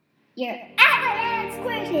Your avalanche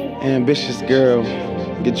squishy. Ambitious girl,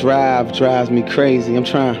 your drive drives me crazy. I'm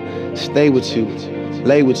trying to stay with you,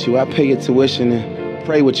 lay with you. I pay your tuition and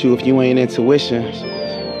pray with you if you ain't intuition.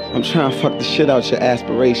 I'm trying to fuck the shit out your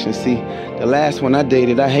aspirations. See, the last one I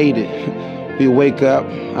dated, I hated. We wake up,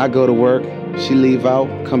 I go to work, she leave out,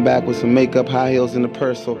 come back with some makeup, high heels, and a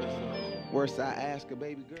purse. So worst I ask her,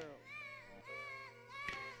 baby girl.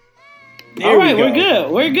 All right, we're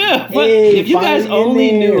good. But Hey, if you guys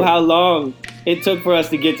only there. knew how long it took for us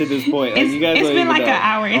to get to this point, like, you guys It's don't been even like know. an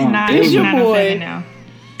hour. It's not. It's It's your not boy. now.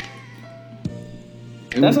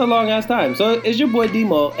 That's a long ass time. So it's your boy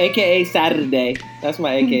Demo, aka Saturday. That's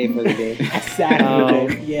my aka for the day.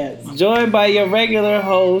 Saturday, yes. Joined by your regular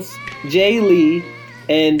host Jay Lee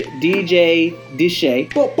and DJ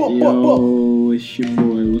Dishay. Yo, it's your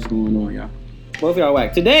boy. What's going on, y'all? Both of y'all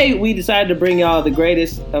whack. Today we decided to bring y'all the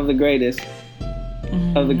greatest of the greatest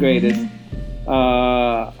of the greatest.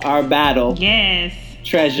 Our battle. Yes.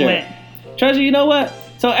 Treasure. What? Treasure, you know what?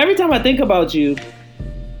 So every time I think about you,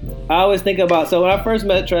 I always think about, so when I first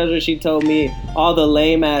met Treasure, she told me all the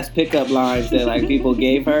lame ass pickup lines that like people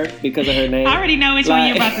gave her because of her name. I already know which one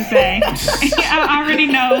you're about to say. I already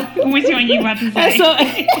know which one you're about to say.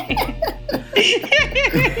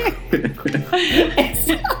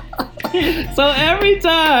 So every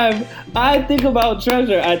time I think about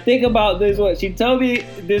Treasure, I think about this one. She told me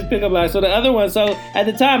this pickup line. So the other one, so at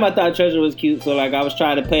the time I thought Treasure was cute, so like I was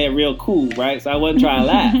trying to play it real cool, right? So I wasn't trying to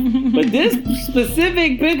laugh. But this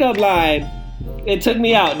specific pickup line, it took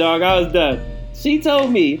me out, dog. I was done. She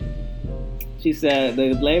told me, she said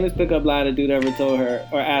the lamest pickup line a dude ever told her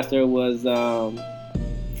or asked her was, Are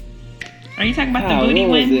you talking about the booty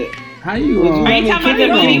what was one? it? How you? Are you talking about the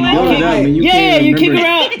booty one? Yeah, you kick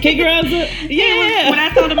around. Yeah. When I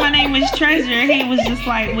told him my name was Treasure, he was just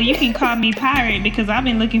like, well, you can call me Pirate because I've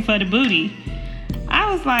been looking for the booty.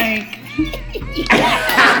 I was like,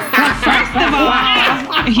 first of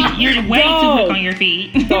all, you're way too quick on your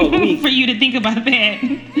feet for you to think about that.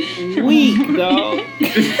 Weak, dog.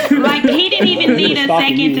 Like, he didn't even need a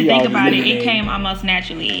second to think about it. It came almost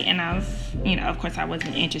naturally. And I was, of course, I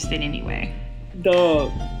wasn't interested anyway.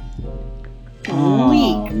 Dog. Oh,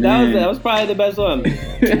 Weak. man. That was probably the best one.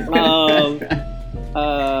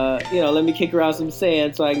 Let me kick around some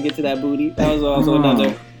sand so I can get to that booty. That was also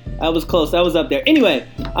another. That was close. That was up there. Anyway,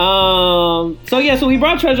 so we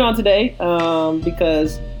brought Treasure on today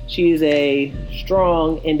because she's a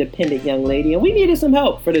strong, independent young lady, and we needed some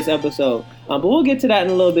help for this episode. But we'll get to that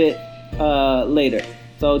in a little bit later.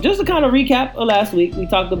 So just to kind of recap of last week, we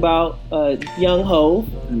talked about Young Ho.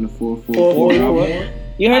 And the 444.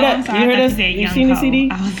 You heard that? Sorry, You heard us? You seen the CD?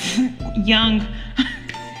 I was Young Ho.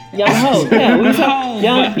 Yeah, we was talking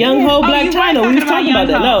Young Ho Black China. We was talking about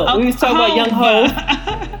that. No, we was talking about Young Ho.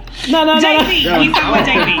 No. Jay-Z. We talking about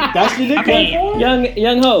Jay-Z. That's the nickname for him?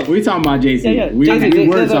 Young Ho. We talking about Jay-Z. Yeah. We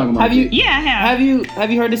were talking about Jay-Z. Yeah, I have.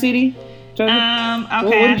 Have you heard the CD? Treasure?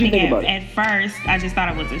 Okay. What did you think about it? At first, I just thought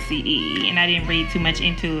it was a CD, and I didn't read too much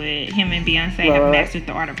into it. Him and Beyonce have mastered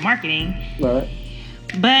the art of marketing. Right.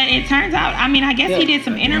 But it turns out, I guess he did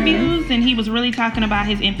some interviews, and he was really talking about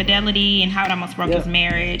his infidelity and how it almost broke his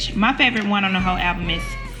marriage. My favorite one on the whole album is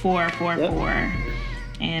 444.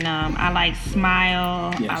 And I like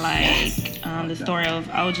Smile. Yes. I like the story of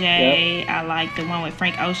OJ. Yep. I like the one with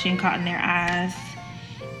Frank Ocean, Caught in Their Eyes.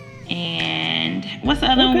 And what's the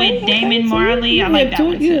other one with Damon Marley? I like that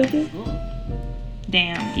one too.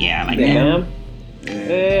 Damn. Yeah, I like that.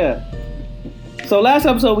 Yeah. So last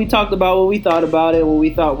episode we talked about what we thought about it, what we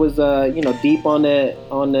thought was deep on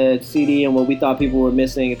the CD, and what we thought people were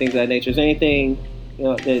missing and things of that nature. Is there anything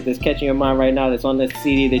that's catching your mind right now that's on the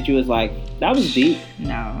CD that you was like, that was deep?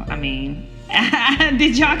 No,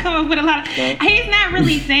 did y'all come up with a lot of? No. He's not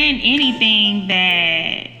really saying anything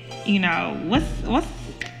that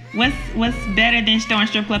what's better than Storm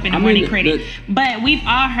Strip Club in the Morning Critic. But we've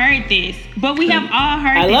all heard this. But we have all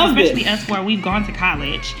heard this, especially us where we've gone to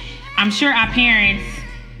college. I'm sure our parents.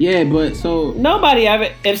 Yeah, but so nobody ever.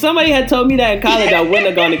 If somebody had told me that in college, I wouldn't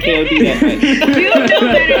have gone to KOD that night. You knew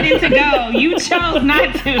better than to go. You chose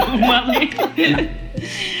not to, Mullen.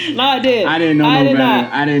 No, I did. I didn't know I no did better.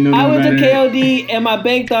 not. I didn't know no I went better. to KOD and my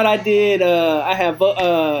bank thought I did. I have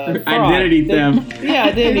fraud. Identity theft. Yeah,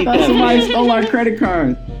 identity theft. Somebody stole our credit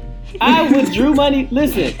card. I withdrew money.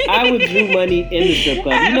 Listen, I withdrew money in the strip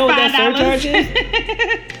club. You know what that surcharge is?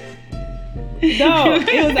 No,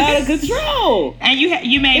 it was out of control. And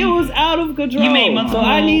you made. It was out of control. You made multiple so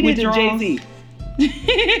I needed the withdrawals. Jay-Z.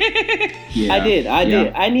 Yeah. I did.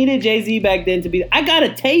 I needed Jay-Z back then to be. I got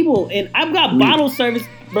a table and I've got bottle service.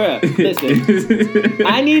 Bruh, listen.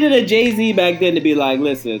 I needed a Jay-Z back then to be like,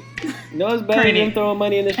 listen, you know what's better than throwing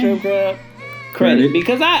money in the strip club? Credit.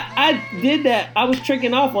 Because I did that. I was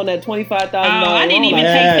tricking off on that $25,000 I didn't even take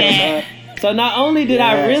that. So not only did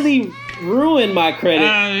I really ruin my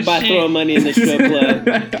credit by throwing money in the strip club.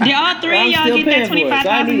 Did all three of y'all get that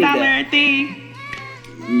 $25,000 thing?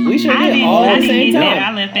 We should get all at the same time.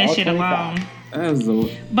 I left that shit alone. That's a...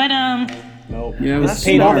 But Nope. Yeah, it was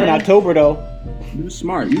paid off in October though. You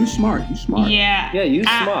smart. Yeah, you smart.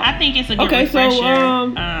 I think it's a good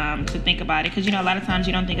refresher to think about it, because you know a lot of times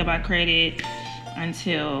you don't think about credit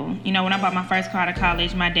until, you know, when I bought my first car to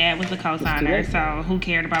college, my dad was the co-signer, so who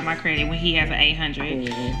cared about my credit when he has an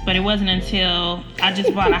 800? But it wasn't until I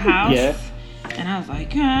just bought a house and I was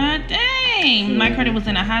like, God dang, my credit was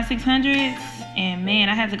in the high 600s, and man,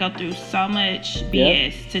 I had to go through so much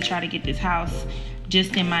BS to try to get this house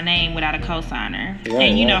just in my name without a co-signer.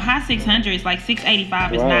 And you know, high 600s, like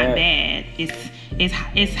 685 is not bad. It's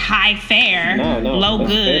high fare, low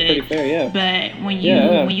good. Pretty fair, But when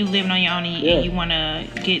you living on your own and you want to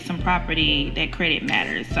get some property, that credit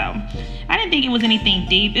matters. So I didn't think it was anything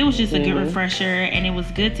deep. It was just a good refresher, and it was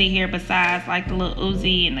good to hear besides like the Lil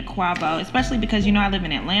Uzi and the Quavo, especially because you know I live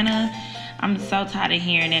in Atlanta. I'm so tired of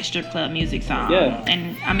hearing that strip club music song.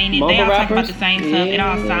 And I mean, they all talk about the same stuff. It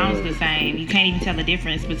all sounds the same. You can't even tell the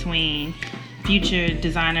difference between Future,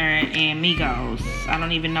 Designer, and Migos. I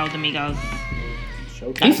don't even know the Migos.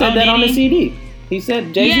 He said that on the CD. He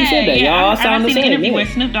said, Jay-Z said that. Y'all all sound the same. I seen an interview where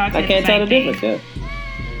Snoop Dogg said I can't tell the difference,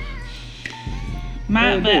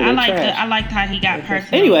 But I liked how he got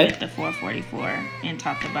personal with the 444 and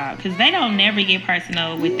talked about, because they don't never get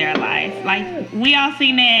personal with their life. Like we all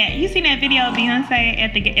seen that. You seen that video of Beyonce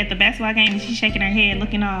at the basketball game and she's shaking her head,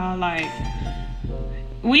 looking all like.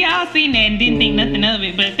 We all seen that and didn't think nothing of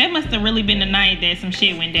it, but that must have really been the night that some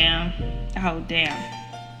shit went down. Oh damn.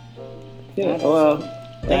 Yeah. Well.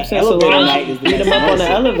 That elevator night is meet him up on the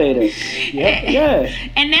elevator. Yeah.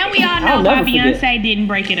 And now we all know why Beyonce didn't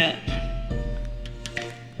break it up.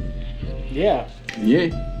 Yeah,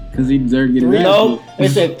 because he deserved to get it. No, they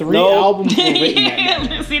said 3 albums were written that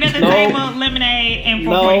night. See at the table, Lemonade and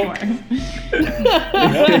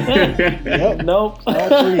 444. Nope.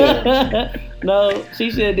 No,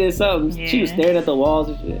 she should have did something. Yeah. She was staring at the walls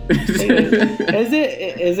and shit. Is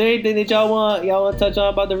there anything that y'all want to touch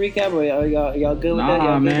on about the recap, or y'all good with that?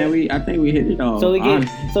 Nah, man, I think we hit it all. So we can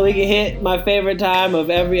hit my favorite time of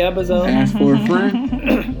every episode. Ask for a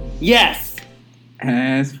friend. Yes.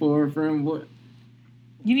 Ask for a friend. What?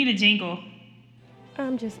 You need a jingle.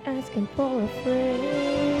 I'm just asking for a friend.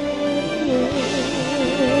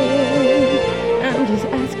 I'm just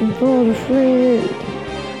asking for a friend.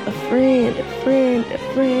 A friend.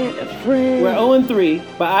 We're 0-3,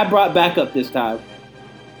 but I brought backup this time.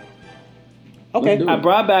 Okay. I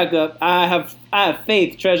brought backup. I have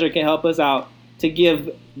faith Treasure can help us out to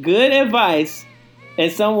give good advice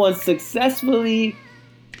and someone successfully,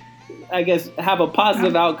 I guess, have a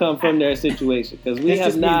positive outcome from their situation, because we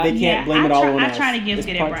have not. They can't blame it all on us. I try to give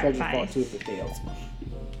good advice.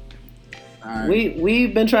 Right.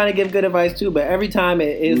 We've been trying to give good advice too, but every time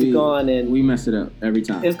it's gone and we mess it up every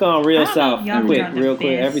time. It's gone real south, real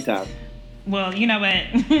quick every time. Well, you know what?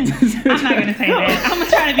 I'm not gonna say that. I'm gonna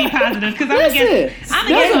try to be positive, because I'm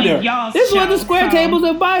against y'all's. This is what the square table's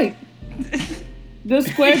about. The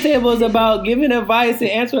square table is about giving advice and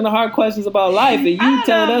answering the hard questions about life, and you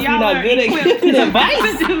telling us we're not good at giving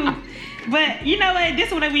advice. But you know what? This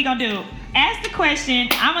is what we gonna do. Ask the question.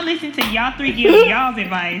 I'm gonna listen to y'all three give y'all's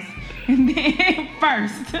advice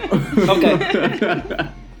first. Okay.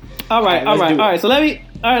 All right. So let me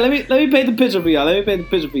paint the picture for y'all.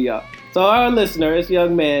 So our listener, this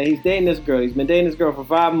young man, he's dating this girl. He's been dating this girl for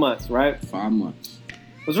 5 months, right? 5 months.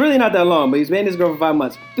 It was really not that long, but he's dating this girl for 5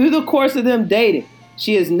 months. Through the course of them dating,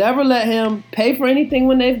 she has never let him pay for anything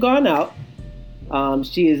when they've gone out.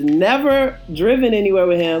 She has never driven anywhere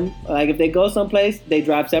with him. Like if they go someplace, they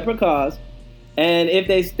drive separate cars. And if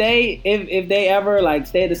they ever like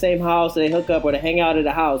stay at the same house, or they hook up, or they hang out at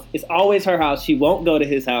a house, it's always her house. She won't go to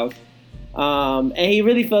his house. And he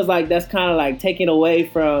really feels like that's kind of like taking away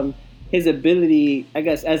from his ability, I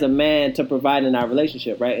guess, as a man to provide in our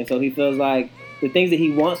relationship, right? And so he feels like the things that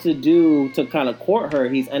he wants to do to kind of court her,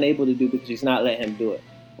 he's unable to do because she's not letting him do it.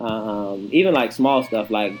 Even like small stuff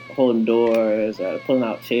like holding doors, pulling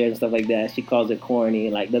out chairs and stuff like that. She calls it corny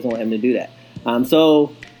and like doesn't want him to do that.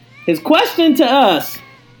 So his question to us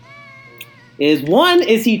is, one,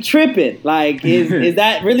 is he tripping? Like, is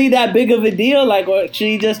that really that big of a deal? Like, or should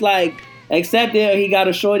he just like accept it, or he got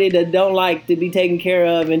a shorty that don't like to be taken care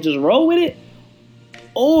of and just roll with it?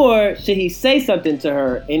 Or should he say something to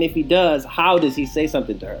her? And if he does, how does he say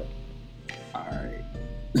something to her? All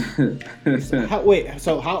right.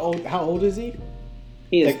 So how old is he?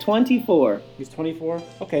 He is 24. He's 24.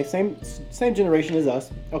 Okay, same generation as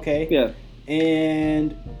us. Okay. Yeah.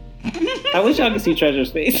 And I wish y'all could see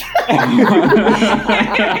Treasure's face. I'm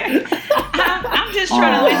just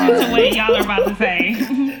trying to listen to what y'all are about to say.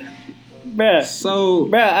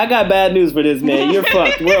 Bruh, I got bad news for this man. You're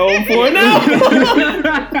fucked. We're 0-4 now.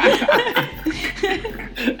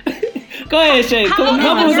 Go ahead, Shay. Help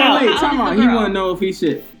us out. Wait, time out. He want to know if he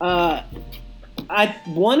should. I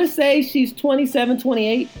want to say she's 27,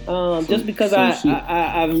 28. Just because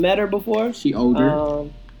I've met her before. She older.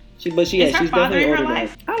 She's definitely older than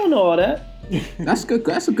us. I don't know all that. That's good.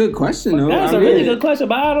 That's a good question, though. That's a really good question,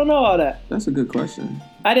 but I don't know all that. That's a good question.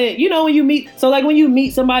 I didn't. You know, when you meet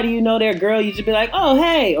somebody, you know their girl, you just be like, oh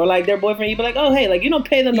hey, or like their boyfriend, you be like, oh hey, like you don't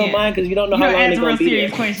pay them no mind because you don't know how long they're gonna be there.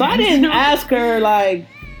 Questions. So I didn't ask her like,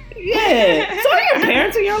 yeah. So are your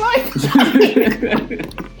parents in your life?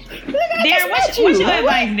 Darren, what's your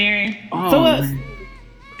advice, Darren? Oh, so what?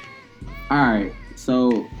 All right.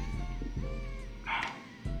 So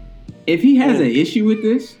if he has an issue with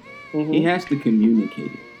this, he has to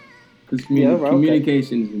communicate it. Because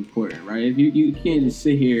communication is important, right? If you can't just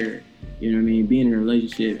sit here, you know what I mean, be in a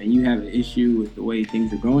relationship and you have an issue with the way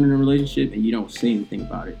things are going in a relationship and you don't say anything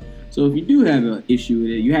about it. So if you do have an issue with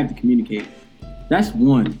it, you have to communicate. That's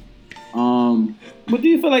one. But do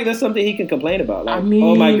you feel like that's something he can complain about? Like, I mean,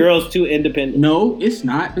 oh, my girl's too independent. No, it's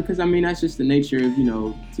not, because I mean that's just the nature of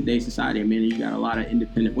today's society. I mean, you got a lot of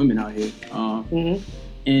independent women out here.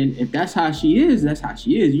 And if that's how she is, that's how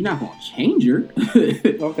she is. You're not gonna change her.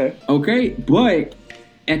 Okay. But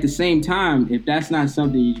at the same time, if that's not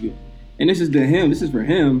something and this is for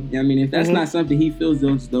him. I mean, if that's not something he feels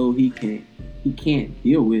as though he can't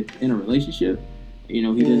deal with in a relationship, he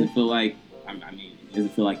doesn't feel like. He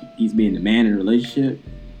doesn't feel like he's being the man in a relationship.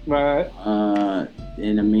 Right.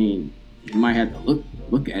 And I mean, you might have to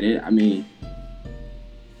look at it. I mean,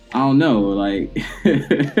 I don't know, like.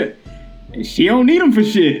 She don't need him for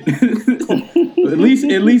shit. at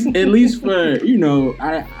least for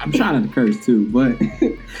I'm trying not to curse too, but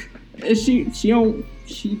she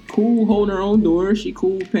cool holding her own door. She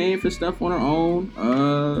cool paying for stuff on her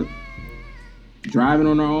own. Driving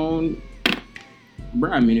on her own.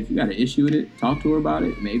 Bro, I mean, if you got an issue with it, talk to her about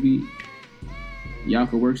it. Maybe y'all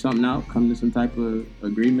could work something out, come to some type of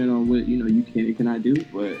agreement on what you cannot do,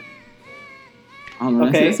 but. I don't know.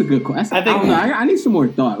 Okay. That's a good question. I don't know. I need some more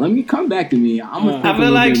thought. Let me come back to me. I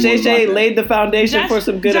feel like Shay laid the foundation for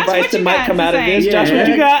some good advice that might come out of this. Yeah. Josh, what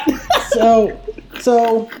you got?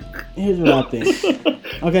 So here's what I think.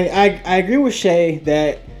 Okay, I agree with Shay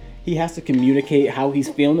that he has to communicate how he's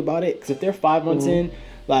feeling about it. Because if they're 5 months in,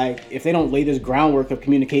 like if they don't lay this groundwork of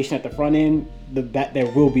communication at the front end,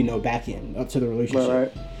 there will be no back end up to the relationship.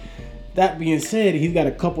 Right. That being said, he's got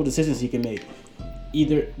a couple decisions he can make. He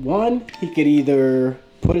could either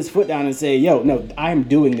put his foot down and say, yo, no, I'm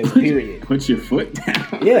doing this, period. Put your foot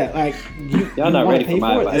down. Yeah, like, y'all not ready for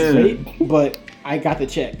my advice. That's great, but I got the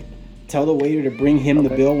check. Tell the waiter to bring him the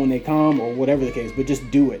bill when they come or whatever the case, but just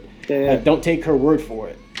do it. Yeah. Like, don't take her word for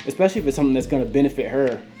it, especially if it's something that's going to benefit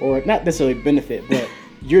her, or not necessarily benefit, but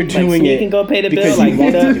you're doing it. You can go pay the bill, like,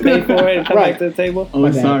 pay for it and come back to the table. Oh,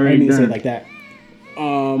 sorry. I didn't say it like that.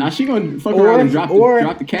 Now she gonna fuck around and drop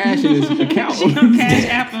the cash in his account. She gonna cash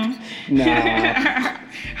app him.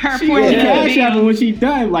 Nah. She gonna cash app him when she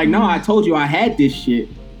done. Like, no, I told you I had this shit.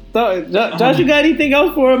 So, Josh, you got anything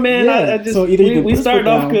else for him, man? Yeah. So either we started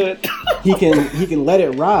off good. he can let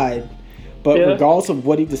it ride, but regardless of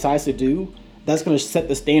what he decides to do, that's gonna set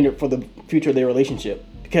the standard for the future of their relationship.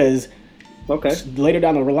 Because later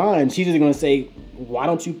down the line, she's just gonna say, why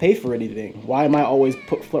don't you pay for anything? Why am I always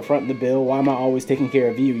put front in the bill? Why am I always taking care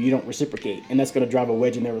of you? You don't reciprocate, and that's going to drive a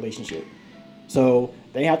wedge in their relationship. So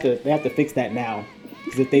they have to fix that now,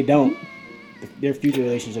 because if they don't, their future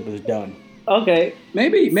relationship is done. Okay,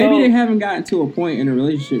 maybe they haven't gotten to a point in a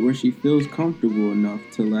relationship where she feels comfortable enough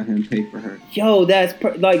to let him pay for her. Yo, that's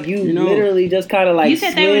literally just kind of like you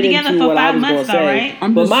said they were together for 5 months, though, right?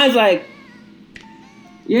 Mine's like.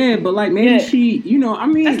 Yeah, but like maybe she,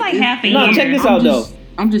 that's like half a year. No, check this out though.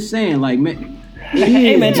 I'm just saying, like,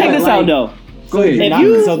 hey man, check this out though. Go ahead. If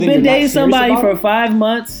you've been dating somebody for 5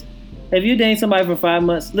 months,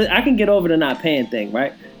 I can get over the not paying thing,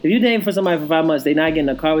 right? If you're dating for somebody for 5 months, they not getting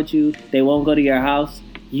in a car with you, they won't go to your house.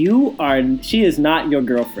 She is not your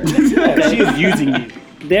girlfriend. She is using you.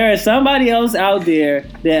 There is somebody else out there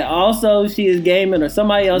that also she is gaming, or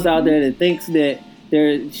somebody else out there that thinks that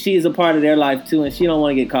she's a part of their life too, and she don't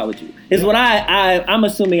want to get caught with you. Is what I'm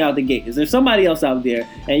assuming out the gate. Is there somebody else out there,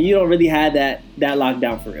 and you don't really have that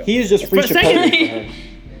lockdown for real? He is just free Chipotle for her.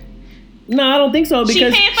 No, I don't think so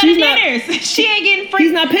because she paying for the dinners. She ain't getting free.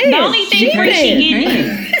 He's not paying. The only thing free she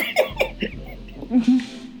getting.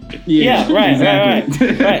 Yeah, right.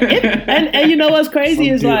 And you know what's crazy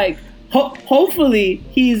is like, hopefully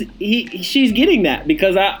she's getting that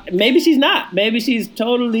because maybe she's not. Maybe she's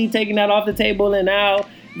totally taking that off the table, and now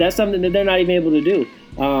that's something that they're not even able to do.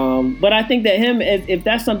 But I think that if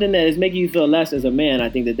that's something that is making you feel less as a man, I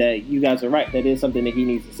think that you guys are right. That is something that he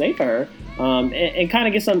needs to say to her, and kind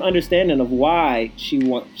of get some understanding of why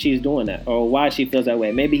she's doing that or why she feels that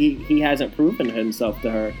way. Maybe he hasn't proven himself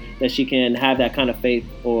to her that she can have that kind of faith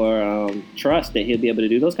or trust that he'll be able to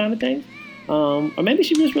do those kind of things. Or maybe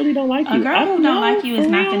she just really don't like you. A girl who don't like you is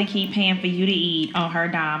not going to keep paying for you to eat on her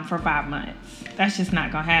dime for 5 months. That's just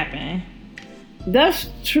not going to happen. That's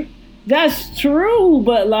true. That's true,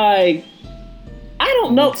 but like, I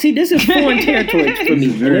don't know. See, this is foreign territory for me.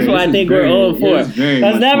 That's why I think we're all for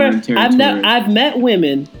it. I've met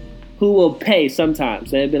women who will pay sometimes.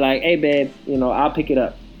 They'll be like, "Hey, babe, I'll pick it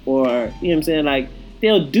up," or you know what I'm saying. Like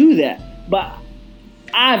they'll do that, but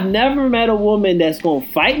I've never met a woman that's gonna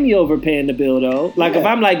fight me over paying the bill though. Like if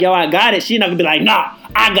I'm like, "Yo, I got it," she's not gonna be like, "Nah,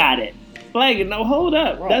 I got it." Like, no, hold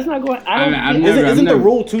up. Right. That's not going. Isn't the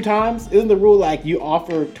rule 2 times? Isn't the rule like you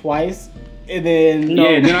offer twice and then? No.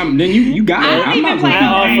 Yeah, then you got it. I'm not playing.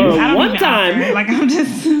 I offer one time. Like I'm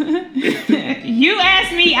just. You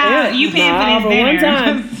asked me out. You paying for this dinner. One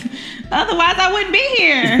time. Otherwise, I wouldn't be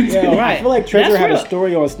here. Yeah, right. I feel like Treasure had a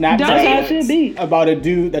story on Snapchat about a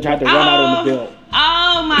dude that tried to run out on the bill.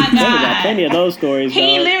 Oh my God! Got plenty of those stories.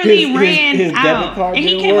 He literally ran out, and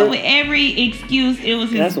he came up with every excuse. It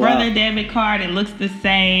was his brother's debit card. It looks the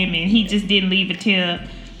same, and he just didn't leave a tip.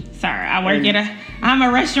 Sir, I'm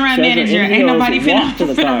a restaurant manager. Ain't nobody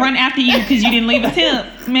finna run after you because you didn't leave a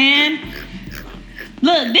tip, man.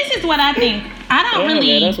 Look, this is what I think. I don't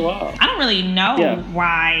really know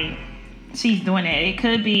why she's doing that. It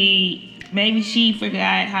could be. Maybe she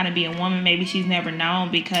forgot how to be a woman. Maybe she's never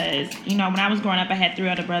known because, when I was growing up, I had 3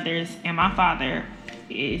 older brothers, and my father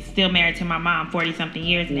is still married to my mom 40-something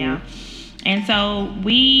years now. And so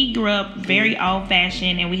we grew up very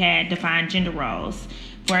old-fashioned, and we had defined gender roles.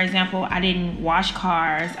 For example, I didn't wash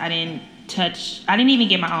cars. I didn't even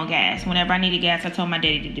get my own gas. Whenever I needed gas, I told my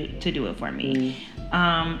daddy to do it for me.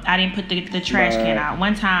 I didn't put the trash can out.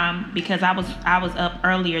 One time, because I was up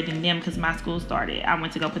earlier than them because my school started, I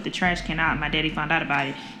went to go put the trash can out, and my daddy found out about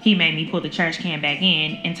it. He made me pull the trash can back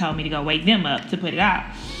in and told me to go wake them up to put it out.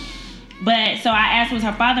 But so I asked, was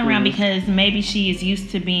her father around because maybe she is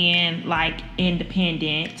used to being like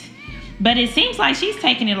independent. But it seems like she's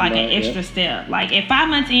taking it like an extra step. Like if 5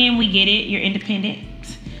 months in, we get it, you're independent.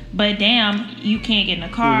 But damn, you can't get in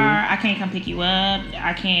the car. I can't come pick you up.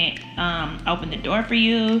 I can't open the door for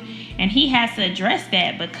you. And he has to address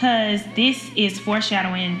that because this is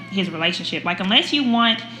foreshadowing his relationship. Like unless you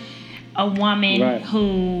want a woman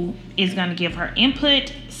who is going to give her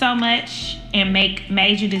input so much and make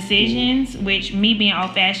major decisions, which me being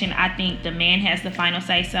old-fashioned, I think the man has the final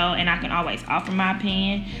say-so, and I can always offer my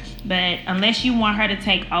opinion. But unless you want her to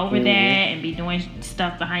take over that and be doing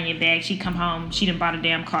stuff behind your back, she come home, she done bought a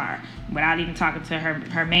damn car without even talking to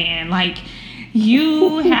her man. Like,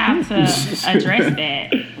 you have to address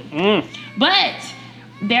that. But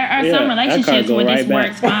there are some relationships where this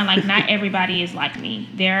works fine. Like, not everybody is like me.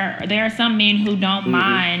 There are some men who don't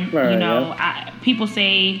mind,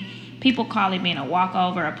 people call it being a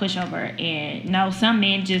walkover or pushover, and no, some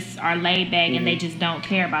men just are laid back and they just don't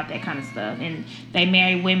care about that kind of stuff, and they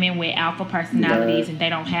marry women with alpha personalities and they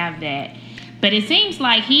don't have that. But it seems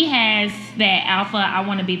like he has that alpha, I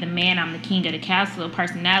want to be the man, I'm the king of the castle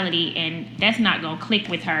personality, and that's not going to click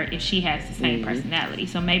with her if she has the same personality.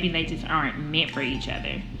 So maybe they just aren't meant for each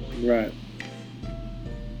other. Right.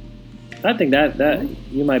 I think that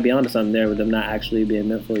you might be onto something there with them not actually being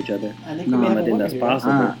meant for each other. I think that's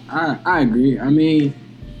possible. I agree. I mean,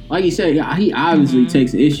 like you said, he obviously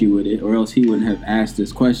takes issue with it, or else he wouldn't have asked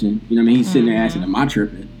this question. You know what I mean? He's sitting there asking, "Am I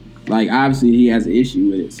tripping?" Like, obviously he has an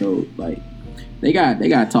issue with it. So, like, they got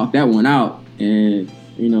to talk that one out. And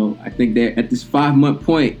I think that at this 5-month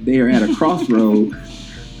point, they are at a crossroad.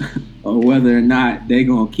 Or whether or not they're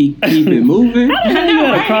going to keep it moving. How are you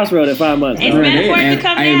at a crossroad at 5 months? It's better for it to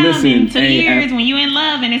come down in 2 years when you in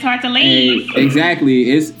love and it's hard to leave. Exactly.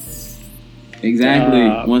 Exactly.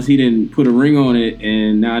 Once he didn't put a ring on it,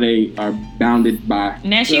 and now they are bounded by.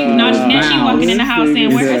 Now she walking in the house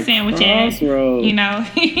saying, "Where's her sandwich at?" You know,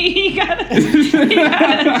 he got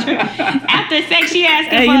after sex, she asked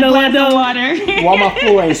him for a glass of water. While my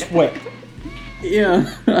floor ain't swept. Yeah.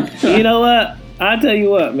 You know what? I'll tell you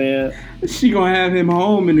what, man. She gonna have him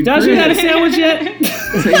home in the Josh, crib. you got a sandwich yet?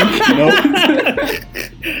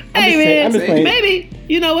 Hey, man, maybe,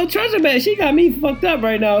 you know what, Treasure Man, she got me fucked up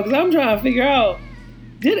right now because I'm trying to figure out,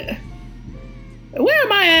 where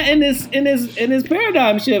am I at in this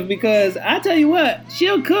paradigm shift? Because I tell you what,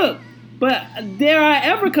 she'll cook, but dare I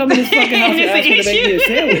ever come in this fucking house and ask her to make me a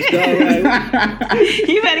sandwich, dog? Like,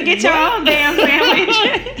 you better get your own damn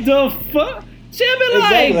sandwich. The fuck? She'll be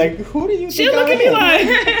like, who do you think she'll look at me like,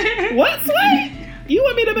 what, Sway? You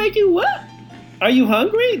want me to make you what? Are you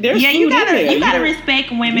hungry? There's food you in there. You gotta respect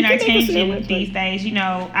women are changing these days. You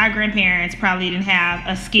know, our grandparents probably didn't have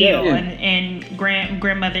a skill, and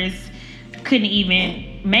grandmothers couldn't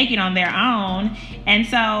even make it on their own. And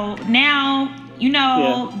so now, you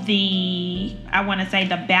know, the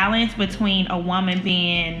balance between a woman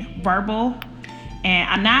being verbal, and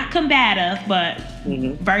I'm not combative, but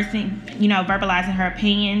verbalizing her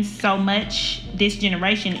opinions so much. This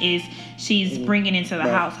generation is she's bringing into the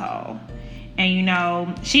household. And, you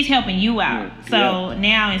know, she's helping you out. So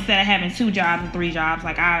now instead of having 2 jobs and 3 jobs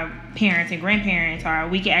like our parents and grandparents are,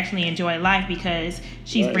 we can actually enjoy life because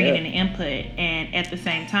she's bringing in the input. And at the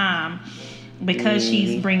same time, because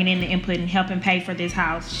she's bringing in the input and helping pay for this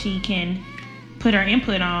house, she can put her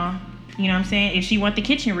input on, you know what I'm saying, if she wants the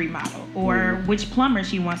kitchen remodel or which plumber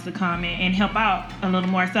she wants to come in and help out a little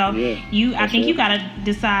more. So I think you got to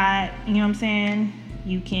decide, you know what I'm saying,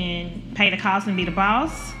 you can pay the cost and be the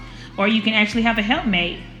boss. Or you can actually have a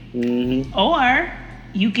helpmate. Or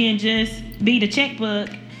you can just be the checkbook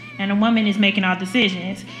and a woman is making all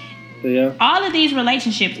decisions. Yeah. All of these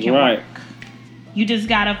relationships can work. You just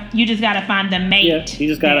gotta find the mate. Yeah, you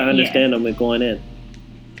just gotta understand them and going in.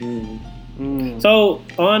 So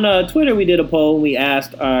on Twitter we did a poll. We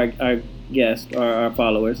asked our guests, our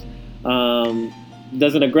followers,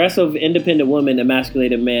 does an aggressive, independent woman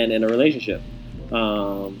emasculate a man in a relationship?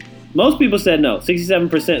 Most people said no.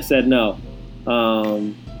 67% said no.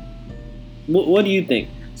 What do you think?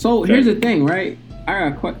 So here's the thing, right?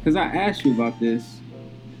 Because I asked you about this.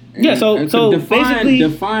 Yeah. So basically,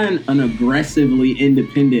 define an aggressively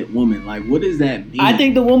independent woman. Like, what does that mean? I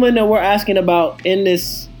think the woman that we're asking about in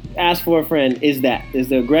this Ask for a Friend is the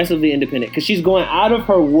aggressively independent, because she's going out of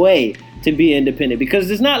her way to be independent,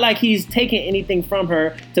 because it's not like he's taking anything from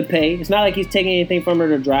her to pay. It's not like he's taking anything from her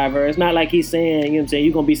to drive her. It's not like he's saying, you know what I'm saying,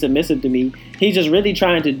 you're going to be submissive to me. He's just really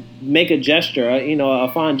trying to make a gesture,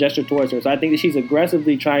 a fond gesture towards her. So I think that she's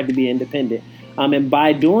aggressively trying to be independent. And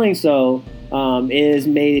by doing so, is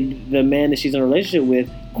made the man that she's in a relationship with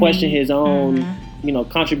question his own,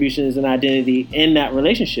 contributions and identity in that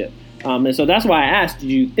relationship. And so that's why I asked, do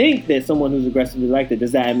you think that someone who's aggressively like that,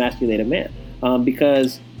 does that emasculate a man?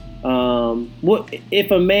 Because what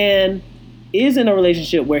if a man is in a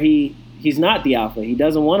relationship where he's not the alpha, he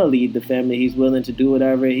doesn't want to lead the family, he's willing to do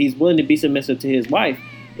whatever, he's willing to be submissive to his wife,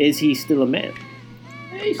 is he still a man?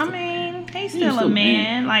 He's still a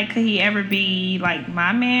man. Like, could he ever be like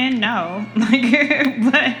my man? No. Like,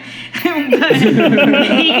 but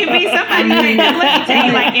he could be somebody. Let me tell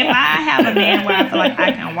you, like, if I have a man where I feel like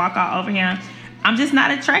I can walk all over him, I'm just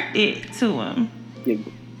not attracted to him. Yeah.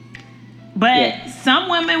 But some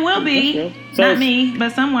women will be. Not me,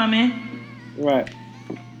 but some women. Right.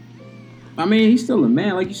 I mean, he's still a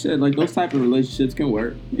man, like you said. Like, those type of relationships can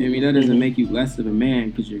work. I mean, that doesn't make you less of a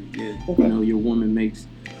man because your woman makes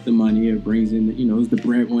the money or brings in, is the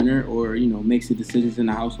breadwinner or makes the decisions in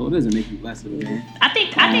the household. It doesn't make you less of a man. I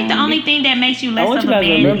think the only thing that makes you less of a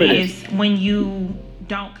man is when you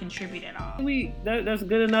don't contribute at all. That's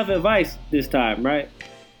good enough advice this time, right?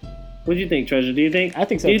 What do you think, Treasure? Do you think? I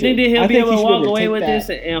think so. Do you think that he'll be able to walk away with this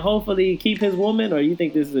and hopefully keep his woman, or you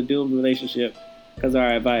think this is a doomed relationship because of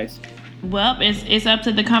our advice? Well, it's up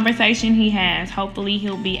to the conversation he has. Hopefully,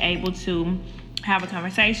 he'll be able to have a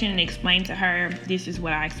conversation and explain to her, this is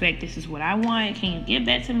what I expect, this is what I want. Can you give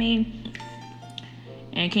that to me?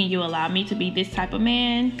 And can you allow me to be this type of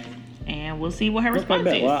man? And we'll see what her response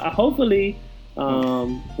is. Well, hopefully,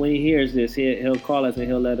 when he hears this, he'll call us and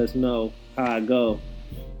he'll let us know how it goes.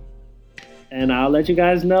 And I'll let you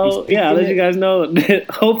guys know. I'll let you guys know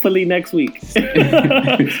hopefully next week. All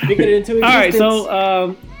right,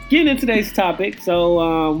 so getting into today's topic.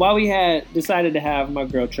 So why we had decided to have my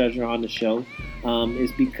girl Treasure on the show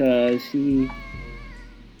is because we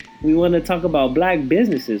want to talk about black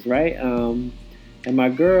businesses, right? And my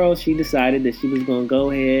girl, she decided that she was going to go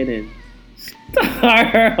ahead and start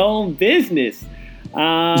her own business.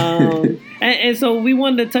 And so we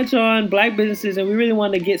wanted to touch on black businesses, and we really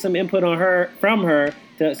wanted to get some input from her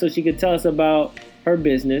so she could tell us about her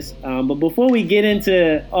business. But before we get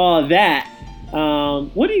into all that,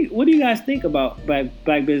 what do you guys think about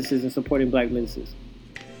black businesses and supporting black businesses?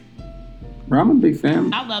 Bro, I'm a big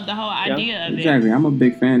fan. I love the whole idea of it. Exactly, I'm a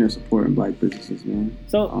big fan of supporting black businesses, man.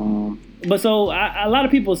 So, a lot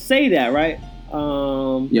of people say that, right?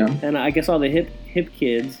 And I guess all the hip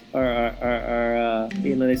kids are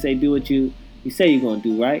they say do what you say you're gonna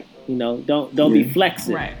do, right? Don't be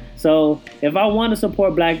flexing. Right. So if I want to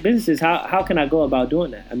support black businesses, how can I go about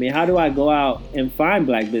doing that? I mean, how do I go out and find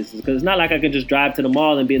black businesses? Because it's not like I can just drive to the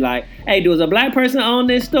mall and be like, hey, does a black person own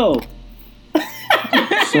this store?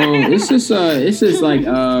 So it's just like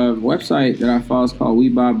a website that I follow. It's called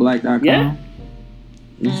WeBuyBlack.com. Yeah.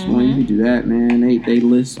 One, you can do that, man. They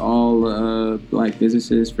list all black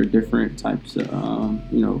businesses for different types of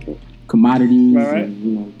commodities, right.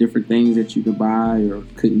 And different things that you could buy or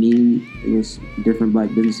could need. There's different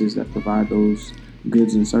black businesses that provide those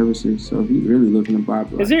goods and services. So if you're really looking to buy,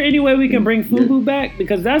 is there any way we can bring FUBU back?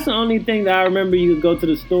 Because that's the only thing that I remember you could go to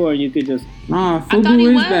the store and you could just.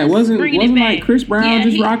 FUBU is back. Wasn't like Chris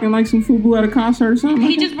Brown rocking like some FUBU at a concert or something?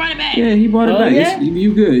 He just brought it back. Yeah, he brought it back. Yeah?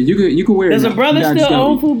 You good? You could wear it. Does a brother still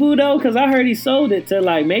own FUBU though? Because I heard he sold it to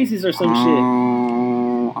like Macy's or some shit.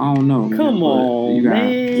 I don't know. Come on, man.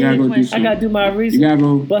 You gotta go do some. I gotta do my research. You gotta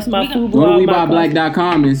go bust my FUBU. Go to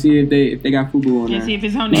WeBuyBlack.com and see if they got FUBU on there. See if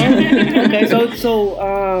it's on there. Okay, so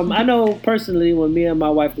I know personally when me and my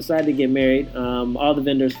wife decided to get married, all the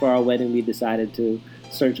vendors for our wedding, we decided to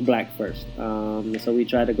search black first. So we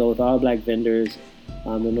tried to go with all black vendors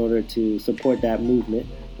in order to support that movement.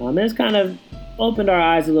 And it's kind of opened our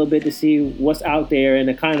eyes a little bit to see what's out there and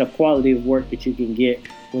the kind of quality of work that you can get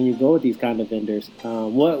when you go with these kind of vendors.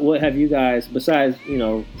 What have you guys, besides,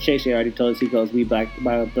 Shay already told us he goes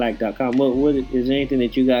WeBuyBlack.com. What is there anything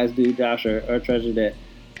that you guys do, Josh or Treasure, that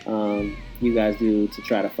you guys do to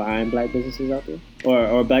try to find black businesses out there?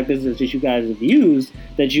 Or black businesses that you guys have used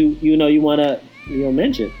that you want to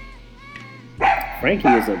mention? Frankie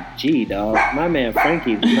is a G, dog. My man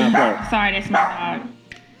Frankie does not play. Sorry, that's my dog.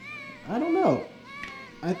 I don't know.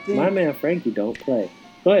 I think my man Frankie don't play.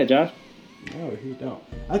 Go ahead, Josh. No, he don't.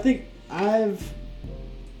 I think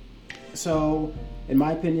in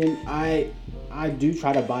my opinion, I do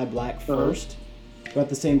try to buy black first, but at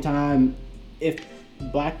the same time, if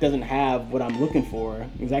black doesn't have what I'm looking for,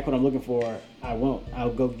 exactly what I'm looking for, I won't.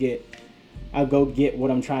 I'll go get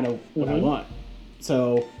what I'm trying to, what I want.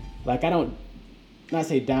 So, like, I don't, not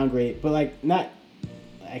say downgrade, but like, not,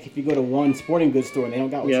 like if you go to one sporting goods store and they don't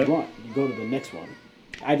got what you want, you go to the next one.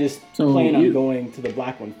 I just plan on going to the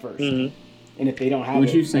black one first. And if they don't have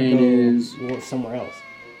what you're saying is somewhere else.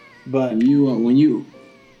 But when you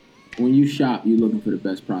shop, you're looking for the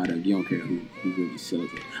best product. You don't care who really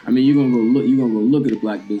sells it. I mean, you're gonna go look at a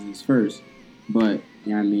black business first. But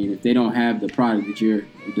if they don't have the product that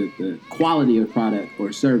the quality of product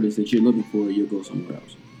or service that you're looking for, you'll go somewhere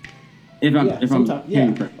else.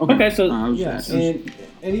 Okay, so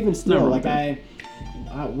and even still, like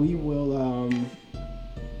we will.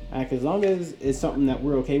 As long as it's something that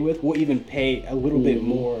we're okay with, we'll even pay a little bit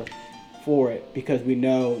more for it because we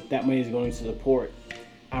know that money is going to support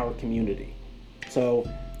our community. So,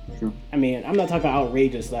 I'm not talking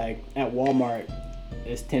outrageous. Like at Walmart,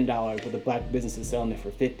 it's $10, but the black business is selling it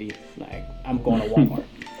for $50. Like I'm going to Walmart.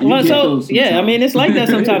 It's like that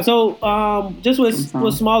sometimes. So, just with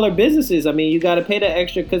smaller businesses, you got to pay that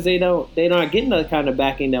extra because they aren't getting the kind of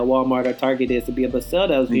backing that Walmart or Target is to be able to sell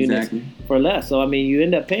those units for less. So, you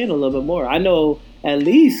end up paying a little bit more. I know at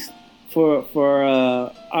least for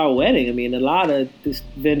our wedding. A lot of the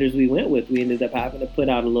vendors we went with, we ended up having to put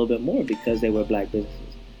out a little bit more because they were black businesses.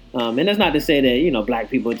 And that's not to say that, black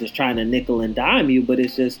people are just trying to nickel and dime you, but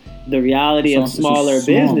it's just the reality of smaller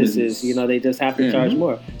businesses. They just have to charge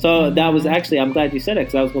more. So that was actually, I'm glad you said that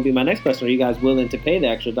because that was going to be my next question. Are you guys willing to pay the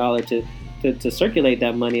extra dollar to circulate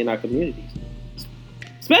that money in our communities?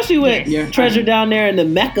 Especially with Treasure down there in the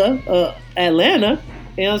Mecca, Atlanta.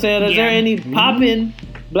 You know what I'm saying? Is there any popping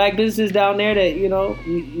black businesses down there that,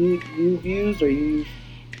 you've used or use?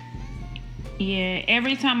 Yeah,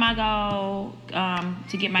 every time I go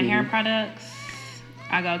to get my hair products,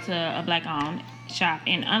 I go to a black-owned shop.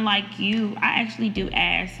 And unlike you, I actually do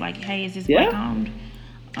ask, like, hey, is this black-owned?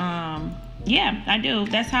 Yeah, I do.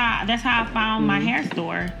 That's how I found my hair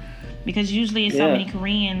store. Because usually it's so many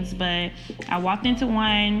Koreans. But I walked into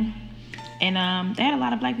one, and they had a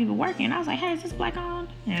lot of black people working. I was like, hey, is this black-owned?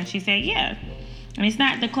 And she said, yeah. And it's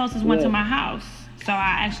not the closest one to my house. So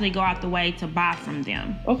I actually go out the way to buy from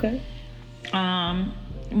them. Okay.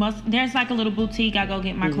 There's like a little boutique I go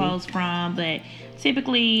get my clothes from, but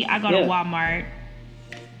typically I go to Walmart.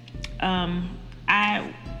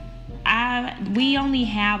 We only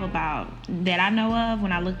have about, that I know of,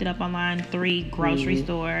 when I looked it up online, 3 grocery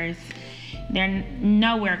stores. They're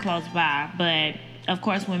nowhere close by, but of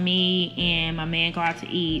course when me and my man go out to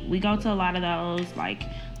eat, we go to a lot of those, like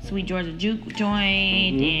Sweet Georgia Juke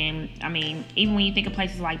joint, and I mean, even when you think of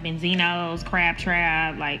places like Benzino's, Crab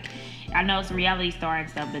Trap, like, I know it's a reality star and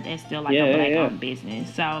stuff, but it's still like a black-owned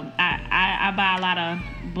business. So I buy a lot of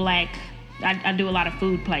black. I do a lot of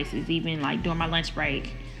food places, even like during my lunch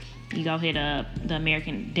break. You go hit up the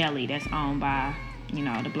American Deli that's owned by, you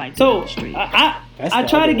know, the black people on the street. I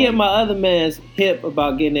try to get my other man's hip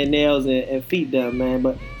about getting their nails and feet done, man.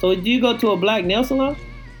 But so do you go to a black nail salon?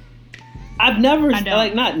 I've never,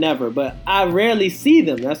 like, not never, but I rarely see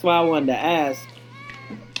them. That's why I wanted to ask.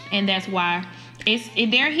 And that's why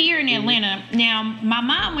they're here in Atlanta. Now, my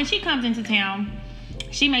mom, when she comes into town,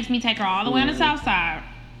 she makes me take her all the way on the south side.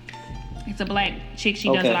 It's a black chick. She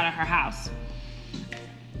does a lot of her house.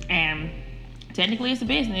 And technically it's a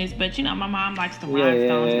business, but you know, my mom likes the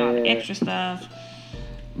rhinestones and all the extra stuff.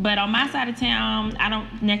 But on my side of town, I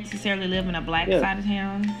don't necessarily live in a black side of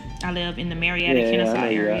town. I live in the Marietta, Kennesaw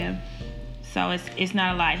area. So it's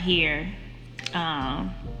not a lot here. So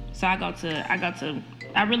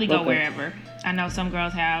I really go wherever. I know some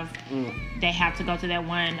girls they have to go to that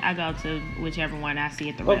one. I go to whichever one I see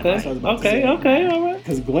at the red light. Okay, all right.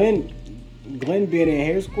 Because Glenn being in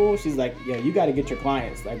hair school, she's like, yeah, you got to get your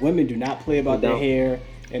clients. Like, women do not play about their hair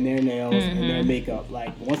and their nails and their makeup.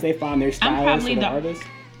 Like, once they find their stylist or the artist,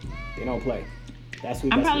 they don't play.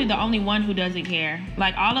 I'm probably the only one who doesn't care.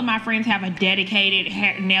 Like, all of my friends have a dedicated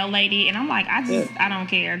nail lady, and I'm like, I don't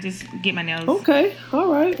care. Just get my nails. Okay,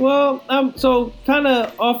 all right. Well, so kind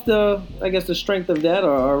of off the strength of that,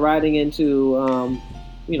 or riding into,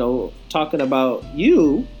 talking about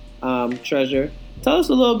you, Treasure. Tell us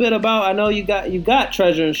a little bit about. I know you got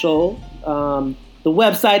Treasure and Soul. The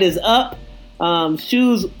website is up.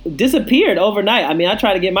 Shoes disappeared overnight. I mean, I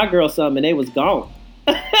tried to get my girl some, and they was gone.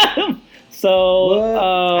 So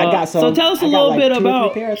I got some. So tell us a little bit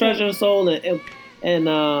about Treasure and Soul and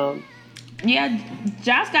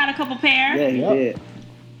Josh got a couple pair. Yeah, he did.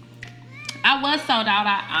 I was sold out.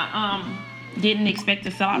 I didn't expect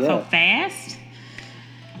to sell out so fast.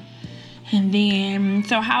 And then,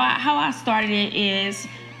 so how I started it is,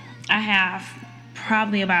 I have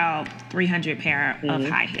probably about 300 pair of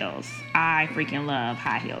high heels. I freaking love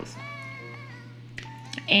high heels.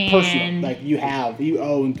 And personal, like you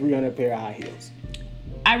own 300 pair of high heels.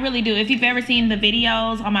 I really do. If you've ever seen the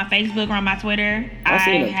videos on my Facebook or on my Twitter, I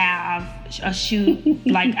have a shoe.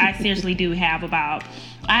 Like, I seriously do have about.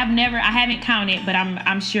 I haven't counted, but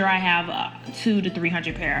I'm sure I have 200 to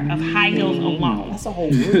 300 pair of high heels alone. That's a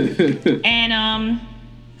whole room. And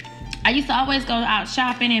I used to always go out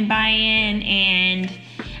shopping and buying, and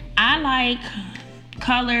I like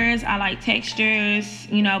colors, I like textures,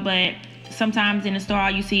 but sometimes in the store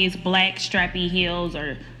all you see is black strappy heels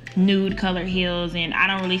or nude color heels, and I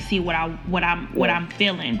don't really see what I'm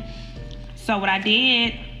feeling. So what I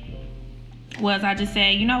did was I just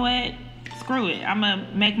said, you know what? Screw it. I'm gonna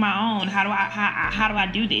make my own. How do I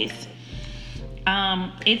do this?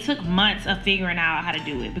 It took months of figuring out how to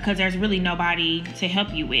do it because there's really nobody to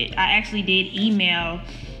help you with. I actually did email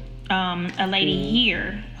a lady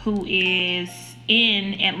here who is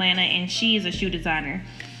in Atlanta, and she is a shoe designer.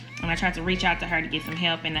 And I tried to reach out to her to get some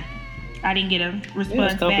help, and I didn't get a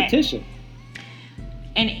response it's competition. back.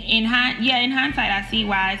 And in hindsight, I see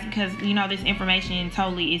why. It's because, this information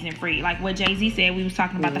totally isn't free. Like what Jay-Z said, we was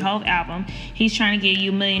talking about the whole album. He's trying to give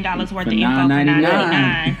you $1 million worth of info for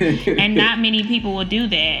 $9.99. And not many people will do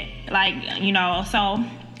that. So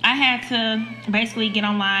I had to basically get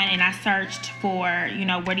online and I searched for,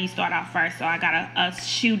 where do you start off first? So I got a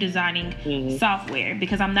shoe designing software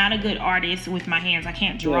because I'm not a good artist with my hands. I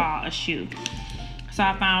can't draw a shoe. So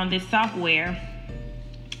I found this software.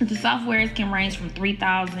 The softwares can range from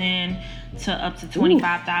 $3,000 to up to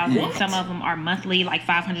 $25,000. Some of them are monthly, like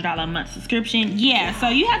 $500 a month subscription. Yeah, so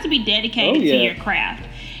you have to be dedicated to your craft.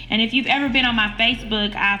 And if you've ever been on my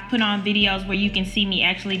Facebook, I've put on videos where you can see me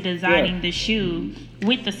actually designing the shoe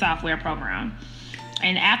with the software program.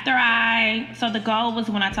 And so the goal was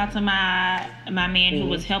when I talked to my man who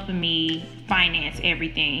was helping me finance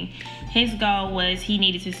everything, his goal was he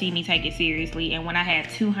needed to see me take it seriously. And when I had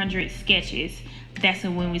 200 sketches, that's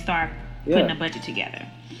when we start putting a budget together.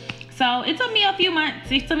 So it took me a few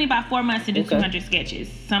months. It took me about 4 months to do 200 sketches.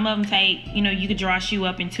 Some of them take, you could draw a shoe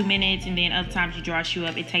up in 2 minutes, and then other times you draw a shoe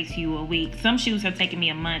up, it takes you a week. Some shoes have taken me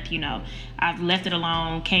a month, I've left it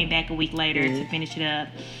alone, came back a week later to finish it up.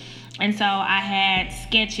 And so I had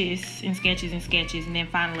sketches and sketches and sketches, and then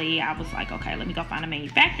finally I was like, okay, let me go find a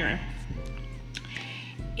manufacturer.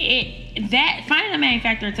 Finding a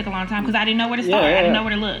manufacturer took a long time because I didn't know where to start. I didn't know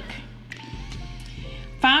where to look.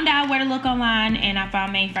 Found out where to look online, and I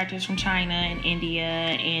found manufacturers from China and India,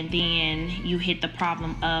 and then you hit the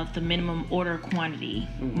problem of the minimum order quantity.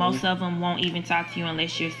 Most of them won't even talk to you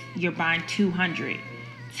unless you're buying 200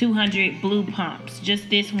 blue pumps,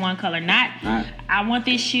 just this one color. Not I want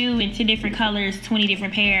this shoe in 10 different colors, 20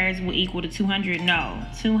 different pairs will equal to 200. No,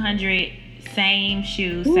 200 same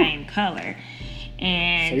shoe, same color.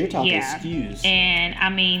 And so you're talking SKUs. And I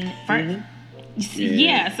mean,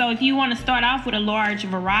 so if you want to start off with a large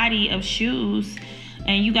variety of shoes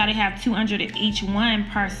and you got to have 200 of each one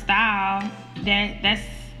per style, that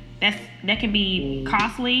can be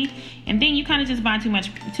costly, and then you kind of just buy too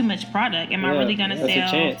much product. Am I really gonna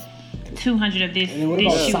sell 200 of this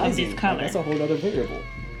shoe of this color? That's a whole other variable.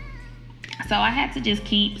 So I had to just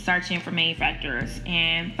keep searching for manufacturers,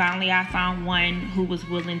 and finally I found one who was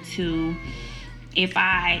willing to, if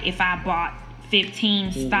I bought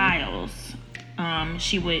 15 styles,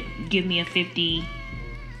 she would give me a 50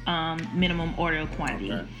 minimum order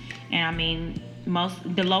quantity. Okay. And I mean,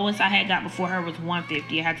 the lowest I had got before her was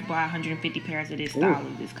 150. I had to buy 150 pairs of this style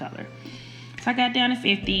of this color. So I got down to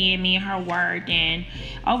 50, and me and her worked, and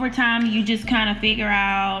over time you just kind of figure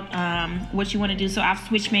out what you want to do. So I've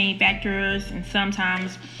switched manufacturers, and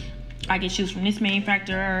sometimes I get shoes from this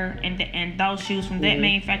manufacturer and those shoes from that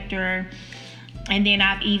manufacturer. And then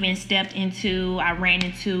I've even I ran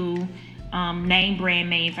into name brand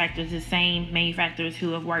manufacturers, the same manufacturers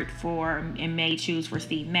who have worked for and made shoes for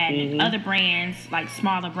Steve Madden, other brands, like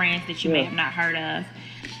smaller brands that you may have not heard of.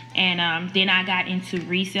 And then I got into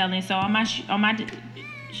reselling. So on my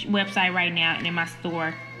website right now and in my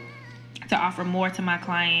store, to offer more to my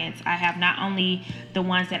clients, I have not only the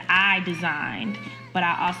ones that I designed, but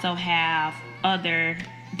I also have other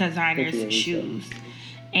designers' shoes.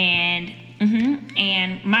 And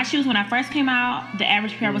my shoes, when I first came out, the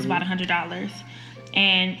average pair was about $100.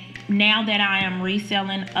 And now that I am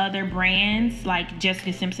reselling other brands, like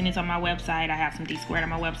Jessica Simpson is on my website, I have some D Squared on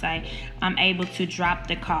my website, I'm able to drop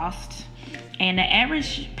the cost. And the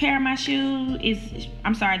average pair of my shoes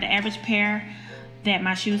the average pair that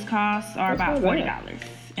my shoes cost are about $40.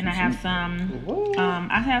 And I have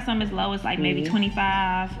some as low as like maybe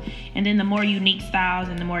 $25. And then the more unique styles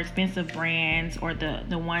and the more expensive brands, or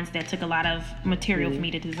the ones that took a lot of material for me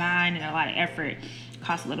to design and a lot of effort,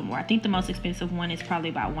 cost a little more. I think the most expensive one is probably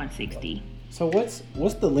about $160. So what's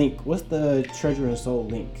the link? What's the Treasure and Soul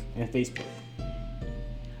link in Facebook?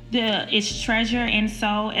 It's Treasure and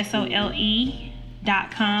Soul, SOLE.com.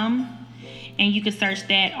 And you can search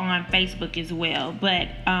that on Facebook as well. But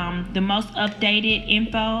the most updated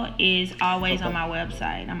info is always on my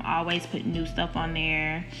website. I'm always putting new stuff on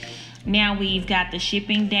there. Now we've got the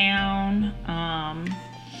shipping down,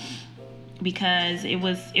 because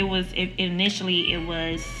initially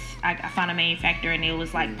I found a manufacturer and it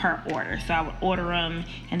was like per order. So I would order them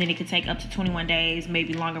and then it could take up to 21 days,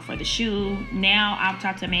 maybe longer for the shoe. Now I've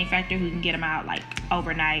talked to a manufacturer who can get them out like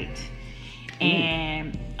overnight.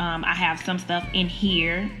 And I have some stuff in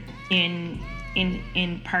here in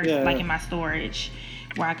person, like in my storage,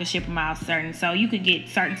 where I could ship them out certain. So you could get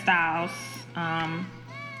certain styles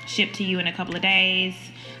shipped to you in a couple of days.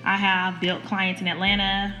 I have built clients in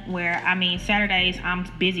Atlanta where, Saturdays I'm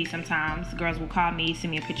busy sometimes. Girls will call me,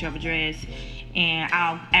 send me a picture of a dress, and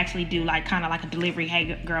I'll actually do kind of like a delivery.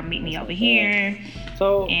 Hey, girl, meet me over here.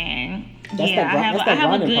 I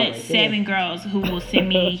have a good 7 girls who will send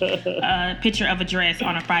me a picture of a dress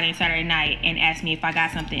on a Friday and Saturday night and ask me if I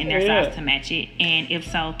got something in their size to match it, and if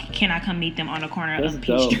so, can I come meet them on the corner of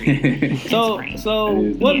Peachtree? So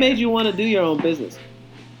what made you want to do your own business?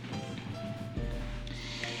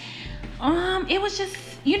 It was just,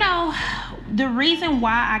 the reason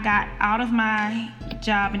why I got out of my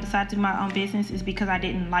job and decided to do my own business is because I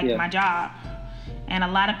didn't like my job. And a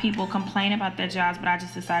lot of people complain about their jobs, but I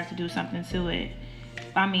just decided to do something to it.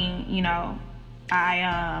 I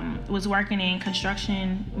was working in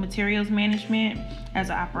construction materials management as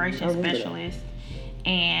an operations specialist.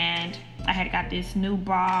 And I had got this new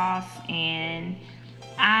boss, and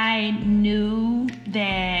I knew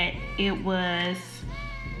that it was,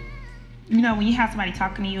 when you have somebody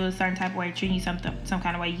talking to you a certain type of way, treating you some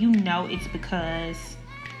kind of way, it's because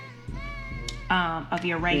of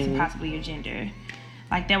your race and possibly your gender.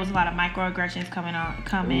 Like there was a lot of microaggressions coming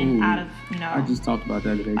out of, you know. I just talked about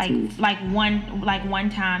that today too. Like one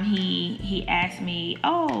time he asked me,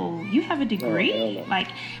 "Oh, you have a degree?"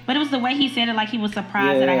 But it was the way he said it, like he was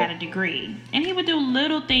surprised that I had a degree. And he would do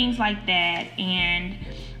little things like that. And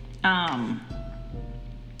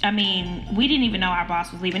I mean, we didn't even know our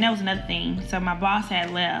boss was leaving. That was another thing. So my boss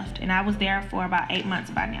had left, and I was there for about 8 months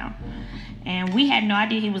by now. And we had no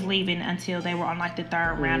idea he was leaving until they were on like the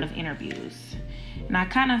third round of interviews. And I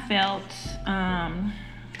kind of felt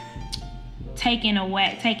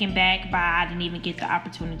taken back by I didn't even get the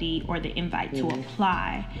opportunity or the invite to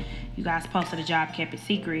apply. You guys posted a job, kept it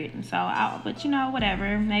secret. And so, but you know,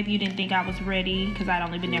 whatever. Maybe you didn't think I was ready because I'd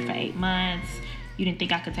only been there for 8 months. You didn't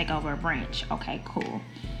think I could take over a branch. Okay, cool.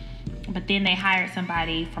 But then they hired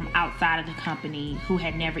somebody from outside of the company who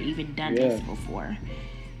had never even done this before.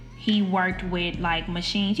 He worked with like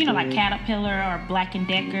machines, you know, like Caterpillar or Black &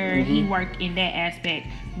 Decker. He worked in that aspect.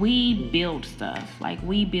 We build stuff. Like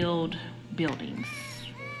we build buildings.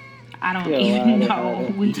 I don't even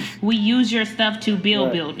know. We use your stuff to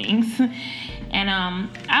build buildings. And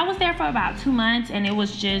I was there for about 2 months, and it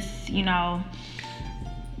was just, you know,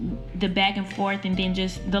 the back and forth. And then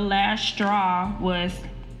just the last straw was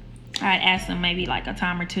I had asked him maybe like a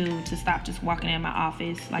time or two to stop just walking in my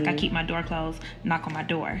office. Like I keep my door closed, knock on my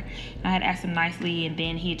door. I had asked him nicely, and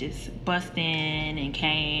then he just bust in and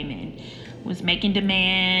came and was making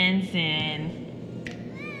demands, and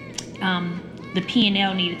the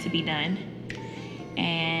P&L needed to be done,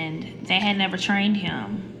 and they had never trained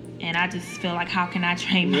him. And I just feel like, how can I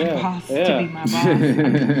train my boss to be my boss?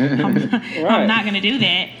 I'm not gonna do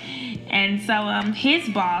that. And so his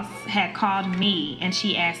boss had called me, and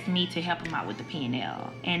she asked me to help him out with the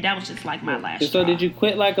P&L. And that was just like my last straw. So did you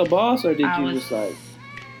quit like a boss, or did you just like...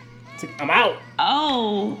 I'm out.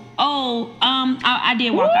 I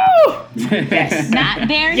did walk out. Yes.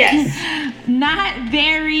 Not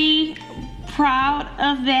very proud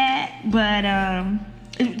of that, but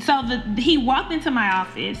he walked into my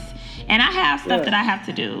office, and I have stuff that I have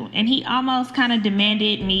to do, and he almost kind of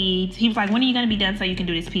demanded me. He was like, "When are you going to be done so you can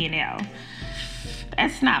do this P&L?"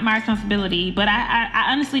 That's not my responsibility, but I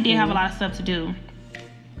honestly did have a lot of stuff to do.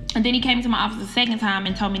 And then he came to my office the second time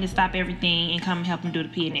and told me to stop everything and come help him do the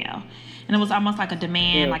P&L. And it was almost like a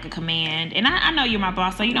demand, like a command. And I know you're my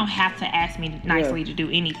boss, so you don't have to ask me nicely to do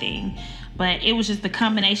anything. But it was just the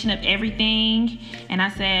combination of everything. And I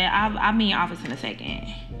said, I'll be in your office in a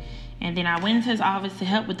second. And then I went into his office to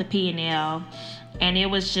help with the P&L. And it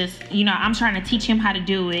was just, you know, I'm trying to teach him how to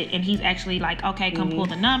do it. And he's actually like, okay, come pull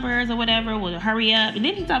the numbers or whatever. We'll hurry up. And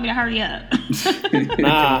then he told me to hurry up.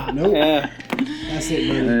 Nope. Yeah. That's it,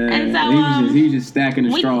 man. And so he was just stacking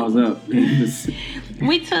the straws up.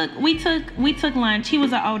 We took lunch. He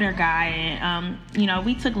was an older guy, and you know,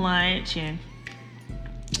 we took lunch, and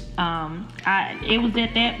it was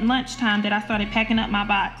at that lunchtime that I started packing up my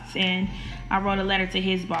box, and I wrote a letter to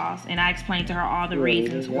his boss, and I explained to her all the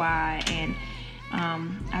reasons why, and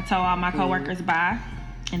I told all my coworkers bye,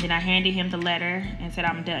 and then I handed him the letter and said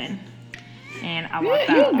I'm done, and I walked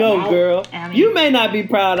out. You go, girl. I mean, you may not be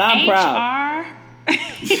proud. I'm proud. I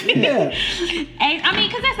mean,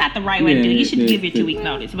 because that's not the right way to do it. You should give your 2-week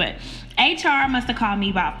notice. But HR must have called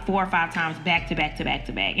me about 4 or 5 times back to back.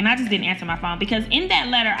 And I just didn't answer my phone because in that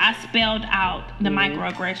letter, I spelled out the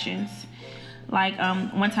microaggressions. Like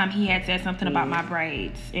one time he had said something about my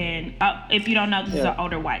braids. And if you don't know, this is an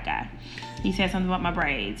older white guy. He said something about my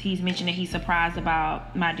braids. He's mentioned that he's surprised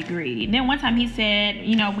about my degree. And then one time he said,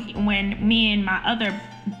 you know, when me and my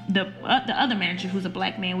the other manager, who's a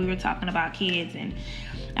black man, we were talking about kids, and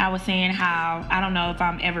I was saying how I don't know if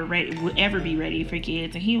I'm would ever be ready for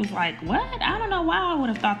kids. And he was like, "What? I don't know why I would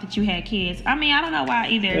have thought that you had kids. I mean, I don't know why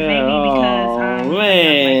either. Maybe because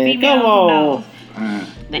female, come on."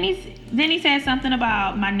 Then he said something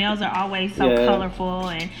about my nails are always so colorful,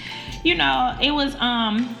 and you know, it was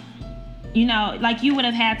you know, like you would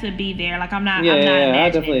have had to be there. Like I'm not. I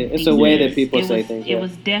definitely. It's a way that people say things. It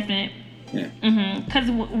was definite. Because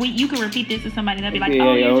you could repeat this to somebody, they'll be like,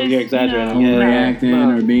 you're exaggerating,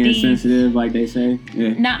 overreacting or being sensitive, like they say.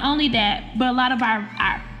 Not only that, but a lot of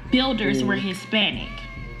our builders were Hispanic,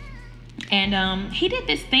 and he did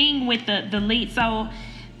this thing with the lead. So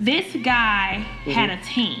this guy had a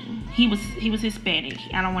team. He was Hispanic.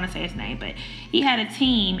 I don't want to say his name, but he had a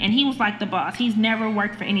team, and he was like the boss. He's never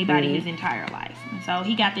worked for anybody his entire life. And so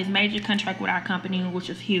he got this major contract with our company, which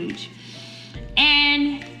was huge.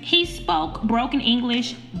 And he spoke broken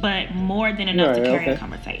English, but more than enough to carry a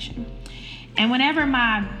conversation. And whenever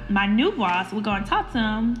my new boss would go and talk to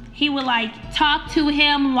him, he would like talk to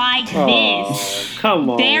him like this. Come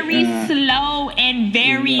on. Very slow and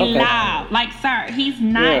very loud. Like, sir, he's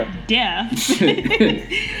not deaf. There's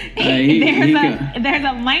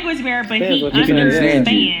a language barrier, but he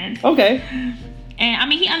understands. Okay. And I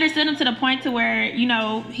mean, he understood him to the point to where, you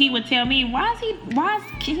know, he would tell me,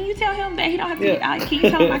 can you tell him that he don't have to, can you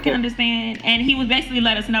tell him I can understand? And he would basically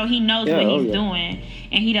let us know he knows what he's doing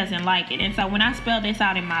and he doesn't like it. And so when I spelled this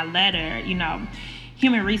out in my letter, you know,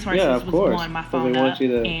 human resources was blowing my phone up.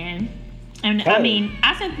 And I mean,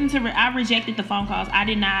 I rejected the phone calls. I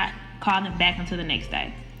did not call them back until the next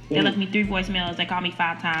day. They left me 3 voicemails. They called me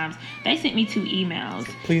 5 times. They sent me 2 emails.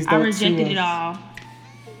 Please don't I rejected it all.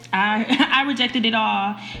 I rejected it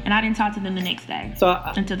all, and I didn't talk to them the next day.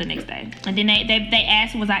 Until the next day. And then they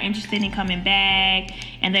asked, was I interested in coming back?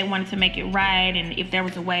 And they wanted to make it right, and if there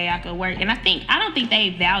was a way I could work. And I don't think they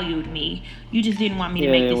valued me. You just didn't want me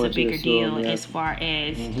to make this a bigger deal as far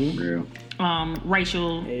as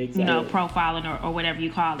racial, profiling or whatever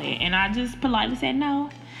you call it. And I just politely said no.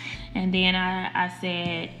 And then I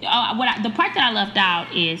said, the part that I left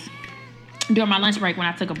out is during my lunch break when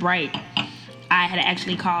I took a break. I had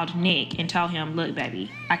actually called Nick and told him, look, baby,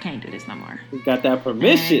 I can't do this no more. You got that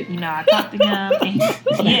permission. And, I talked to him.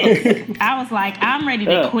 And I was like, I'm ready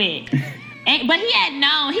to quit. But he had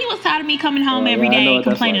known. He was tired of me coming home every day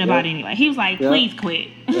complaining about it anyway. He was like, please quit.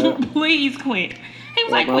 Please quit. He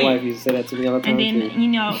was like, quit. My wife used to say that to me all the time.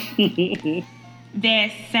 And then,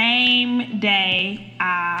 that same day,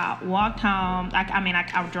 I walked home.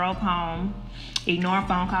 I drove home. Ignoring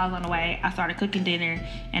phone calls on the way. I started cooking dinner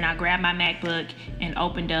and I grabbed my MacBook and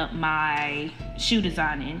opened up my shoe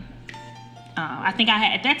designing. I think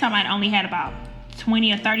at that time I only had about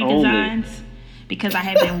 20 or 30 designs because I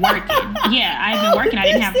had been working. I had been working. I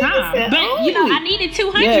didn't have time. But I needed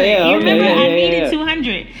 200. You remember? I needed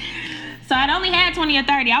 200. So I'd only had 20 or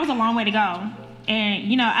 30. I was a long way to go.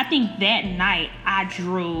 And I think that night I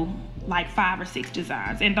drew like 5 or 6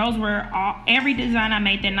 designs, and those were every design I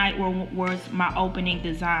made that night was my opening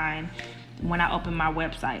design when I opened my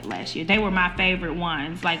website last year. They were my favorite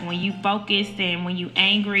ones. Like when you focused and when you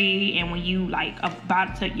angry and when you like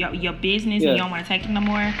about to your business and you don't want to take it no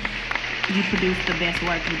more, you produce the best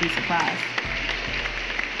work. You'd be surprised.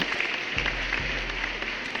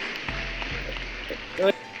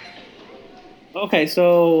 Okay,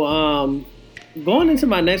 so going into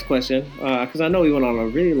my next question, because I know we went on a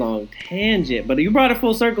really long tangent, but you brought it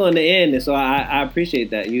full circle in the end, and so I appreciate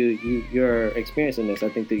that. You're experiencing this. I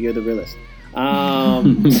think that you're the realist.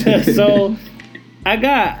 So I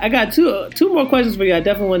got two more questions for you. I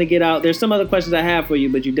definitely want to get out. There's some other questions I have for you,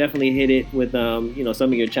 but you definitely hit it with some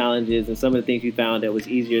of your challenges and some of the things you found that was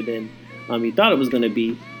easier than you thought it was going to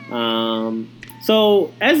be.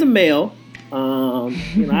 So as a male,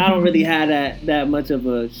 I don't really have that much of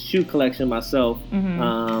a shoe collection myself.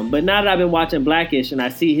 But now that I've been watching Blackish and I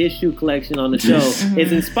see his shoe collection on the show,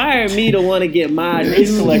 it's inspired me to want to get my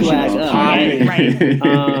shoe collection up.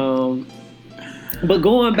 Right? But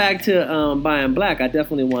going back to buying black, I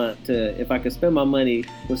definitely want to, if I could spend my money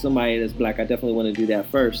with somebody that's black, I definitely want to do that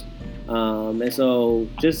first. And so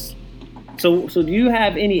so do you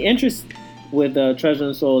have any interest with Treasure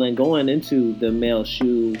and Soul and going into the male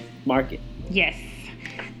shoe market? Yes,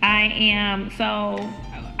 I am. So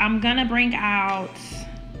I'm gonna bring out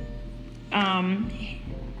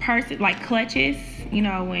like clutches.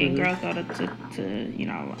 When girls go to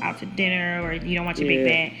out to dinner or you don't want your big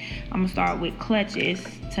bag. I'm gonna start with clutches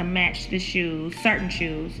to match the shoes, certain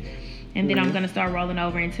shoes. And then I'm gonna start rolling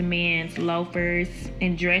over into men's loafers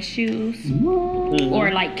and dress shoes,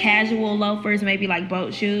 or like casual loafers, maybe like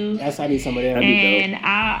boat shoes. Yes, I need some of that. And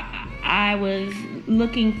I was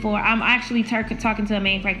looking for. I'm actually talking to a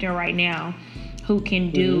manufacturer right now, who can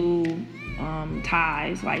do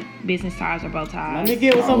ties, like business ties or bow ties. Let me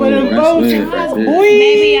get with some of them bow ties, boy.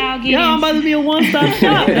 Maybe I'll get. I'm about to be a one-stop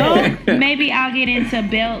shop, no? Maybe I'll get into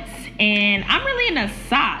belts, and I'm really into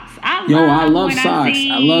socks. I love socks.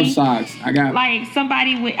 I love socks. I got like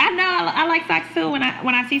somebody with. I know I like socks too. When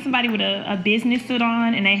I see somebody with a business suit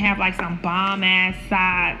on and they have like some bomb ass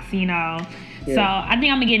socks, Yeah. So I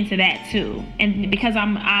think I'm gonna get into that too. And because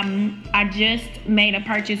I just made a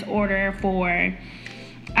purchase order for.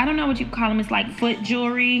 I don't know what you call them. It's like foot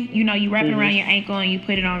jewelry. You wrap it around your ankle and you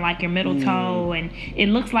put it on like your middle toe, and it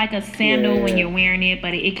looks like a sandal when you're wearing it,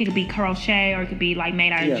 but it could be crochet or it could be like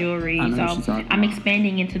made out of jewelry. So I'm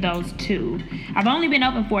expanding into those too. I've only been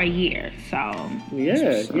open for a year, so you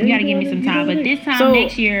gotta give me some time. But this time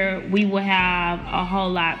next year we will have a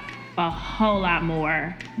whole lot a whole lot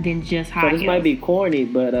more than just high heels. So this might be corny,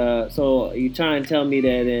 but so you trying to tell me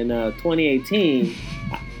that in 2018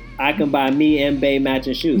 I can buy me and Bae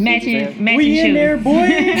matching shoes? Matching we shoes. In there,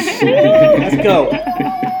 boys. Let's go.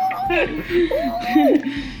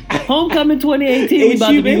 Homecoming 2018, we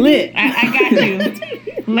about to be lit. I got you.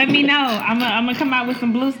 Let me know. I'm gonna come out with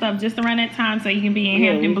some blue stuff just around that time so you can be in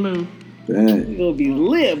Hampton blue. We're gonna be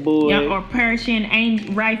lit, boy. Yeah, or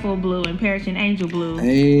Parisian rifle blue and Parisian angel blue.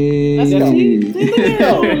 Hey. Let's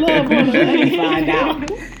go. Let me find out.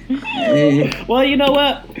 Hey. Well, you know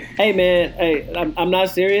what? Hey, man. Hey, I'm not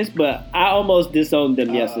serious, but I almost disowned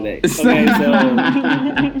them yesterday. Okay, so I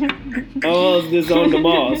almost disowned them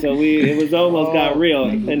all. So it was almost got real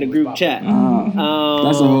in the group chat.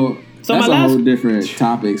 That's a whole different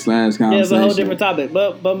topic / conversation. Yeah, it's a whole different topic.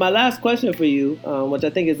 But my last question for you, which I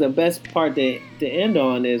think is the best part to end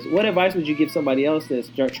on, is what advice would you give somebody else that's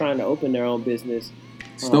trying to open their own business?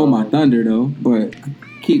 Stole my thunder though, but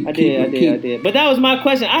I did. But that was my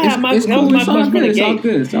question. That was my question for the game.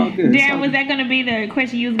 It's all good. Darren, was that gonna be the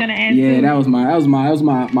question you was gonna answer? Yeah, that was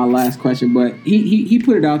my last question. But he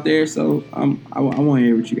put it out there, so I want to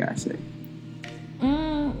hear what you guys say.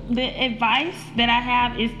 The advice that I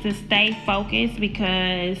have is to stay focused,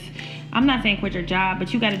 because I'm not saying quit your job,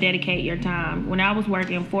 but you got to dedicate your time. When I was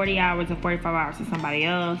working 40 hours or 45 hours for somebody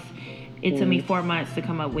else, it took me 4 months to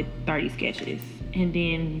come up with 30 sketches. And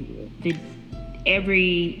then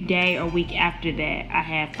every day or week after that, I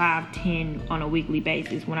had 5-10 on a weekly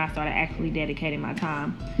basis when I started actually dedicating my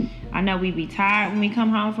time. I know we be tired when we come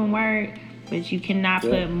home from work, but you cannot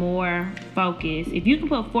put more focus. If you can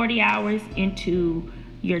put 40 hours into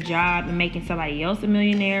your job and making somebody else a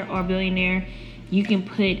millionaire or a billionaire, you can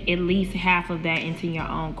put at least half of that into your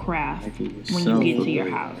own craft when you get to your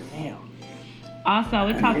house. Also,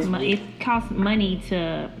 it costs money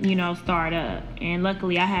to, start up. And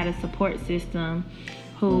luckily I had a support system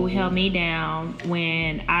who held me down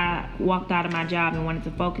when I walked out of my job and wanted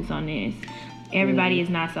to focus on this. Everybody is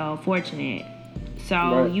not so fortunate.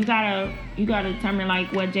 So you gotta determine,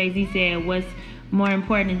 like what Jay-Z said, what's more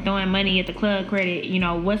important than throwing money at the club credit.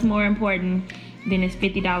 What's more important than this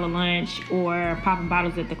 $50 lunch or popping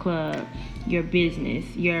bottles at the club? Your business,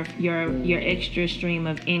 your extra stream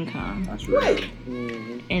of income. That's right.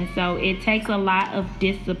 And so it takes a lot of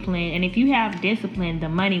discipline. And if you have discipline, the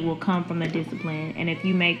money will come from the discipline. And if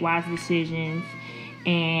you make wise decisions,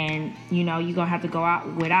 and you're gonna have to go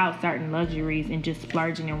out without certain luxuries and just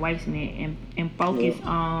splurging and wasting it, and focus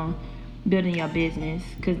on building your business,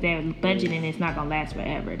 because their budgeting is not gonna last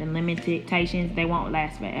forever. The limitations, they won't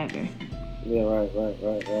last forever. Yeah, right.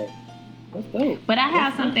 That's dope. But I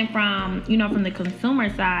have something from the consumer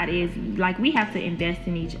side, is like we have to invest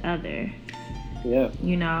in each other. Yeah.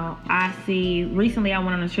 I see recently I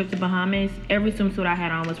went on a trip to Bahamas. Every swimsuit I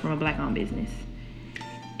had on was from a black-owned business,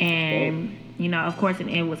 and of course, and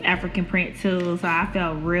it was African print too, so I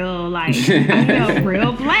felt real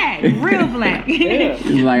real black. Yeah. It's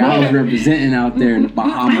like I was representing out there in the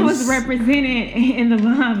Bahamas. I was represented in the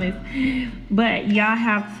Bahamas. But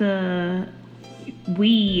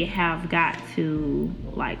we have got to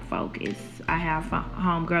focus. I have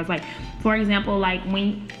homegirls, for example,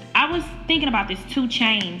 when I was thinking about this 2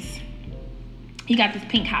 Chainz, he got this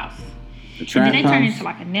pink house. And then they turned into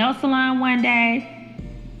a nail salon one day.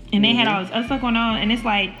 And they had all this other stuff going on, and it's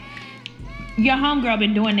like your homegirl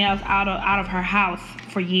been doing nails out of her house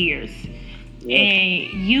for years,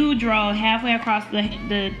 and you drove halfway across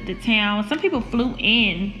the town. Some people flew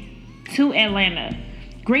in to Atlanta.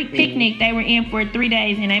 Greek picnic. They were in for 3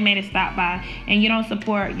 days, and they made a stop by. And you don't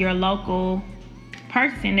support your local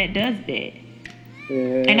person that does that.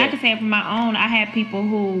 Yeah. And I can say it from my own. I had people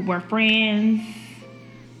who were friends,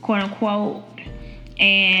 quote unquote,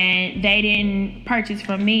 and they didn't purchase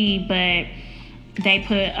from me, but they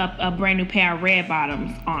put up a brand new pair of red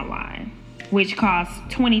bottoms online, which costs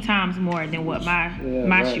 20 times more than what my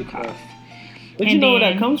shoe costs. But and where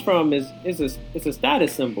that comes from is it's a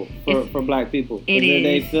status symbol for black people. It is.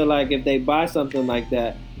 They feel like if they buy something like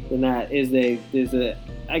that, then that is a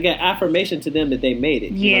affirmation to them that they made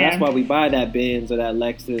it. Yeah. That's why we buy that Benz or that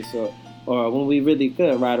Lexus or when we really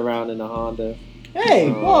could ride around in a Honda. Hey,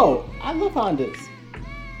 whoa! I love Hondas.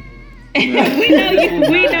 we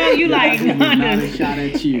know you like Hondas. Not a shot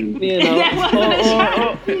at you.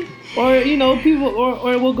 Or people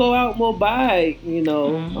or we'll go out and we'll buy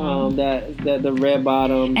that the red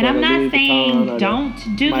bottoms. And I'm not Louis saying Vuitton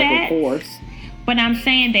don't do that. Kors. But I'm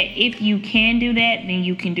saying that if you can do that, then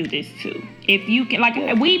you can do this too. If you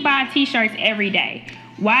can, we buy t-shirts every day.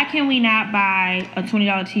 Why can we not buy a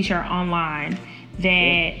 $20 t-shirt online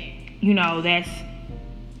that that's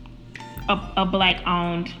a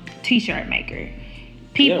black-owned T-shirt maker.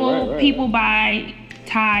 People buy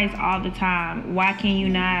ties all the time. Why can you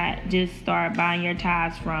not just start buying your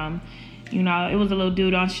ties from, it was a little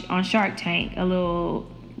dude on Shark Tank, a little,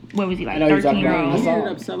 what was he, like 13-year-old He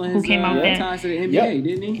ended up selling his ties to the NBA,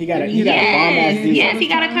 didn't he? He got a bomb-ass deal. Yes, he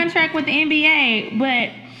got a contract with the NBA, but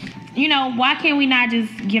why can't we not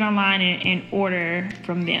just get online and order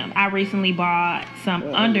from them? I recently bought some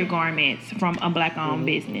undergarments from a black-owned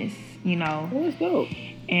business, That's dope.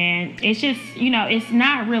 And it's just, it's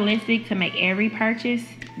not realistic to make every purchase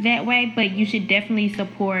that way, but you should definitely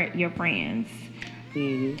support your friends.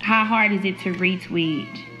 Mm-hmm. How hard is it to retweet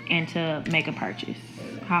and to make a purchase?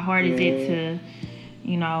 How hard is it to,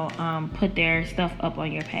 put their stuff up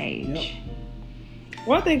on your page? Yep.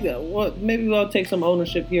 Well, I think maybe we'll take some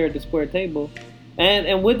ownership here at the Square Table.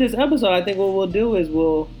 And with this episode, I think what we'll do is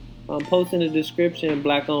we'll post in the description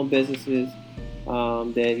black-owned businesses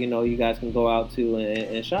that you guys can go out to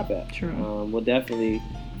and shop at. True. We'll definitely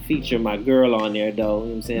feature my girl on there, though. You know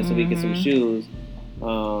what I'm saying? So we get some shoes.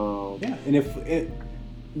 So we're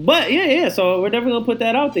definitely gonna put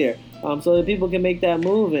that out there, so that people can make that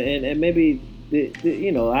move and maybe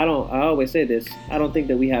I always say this. I don't think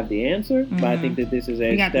that we have the answer, but I think that this is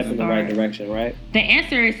a step in the right direction, right? The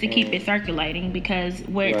answer is to keep it circulating, because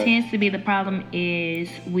what tends to be the problem is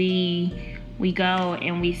we go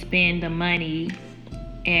and we spend the money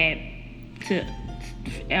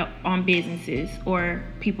on businesses or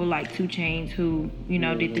people like 2 Chainz who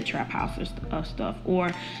did the Trap House or stuff,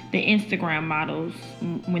 or the Instagram models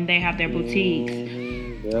when they have their boutiques,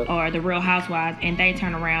 or the Real Housewives, and they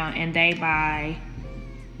turn around and they buy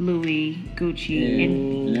Louis, Gucci,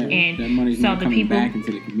 and that money's so not the coming people back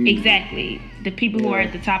into the community. Exactly, the people who are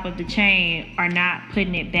at the top of the chain are not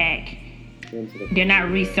putting it back. They're not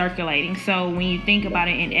recirculating. So when you think about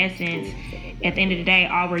it, in essence, at the end of the day,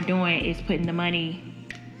 all we're doing is putting the money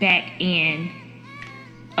back in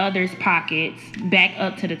others' pockets, back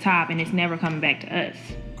up to the top, and it's never coming back to us.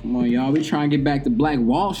 Come on, y'all. We trying to get back to Black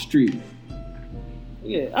Wall Street.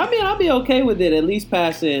 Yeah, I mean, I'll be okay with it at least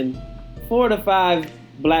passing 4 to 5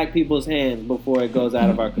 black people's hands before it goes out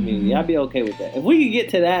of our community. I'll be okay with that. If we could get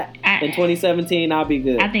to that in 2017, I'll be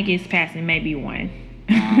good. I think it's passing maybe 1.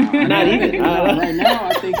 Not even. Right now,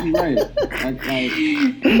 I think you're right.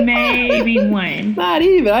 Maybe 1. Not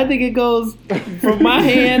even. I think it goes from my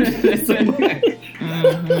hand to somebody.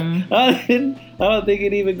 I don't think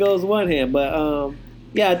it even goes 1 hand. But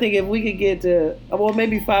I think if we could get to,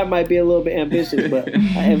 maybe 5 might be a little bit ambitious, but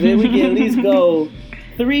if we can at least go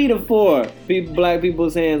 3 to 4 black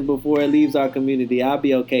people's hands before it leaves our community, I'll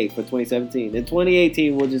be okay for 2017. In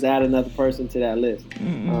 2018, we'll just add another person to that list.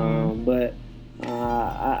 But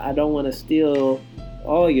I don't want to steal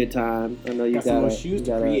all your time. I know you got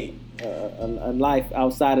a life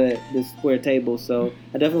outside of this Square Table, so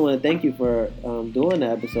I definitely want to thank you for doing the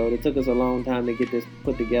episode. It took us a long time to get this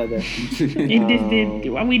put together.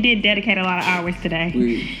 We did dedicate a lot of hours today.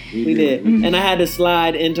 We did. And I had to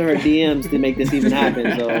slide into her DMs to make this even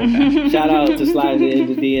happen. So shout out to sliding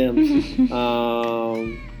into DMs.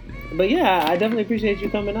 But yeah, I definitely appreciate you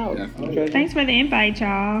coming out. Thanks for the invite,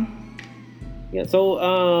 y'all. Yeah,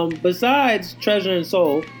 so besides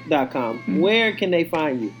treasureandsoul.com, where can they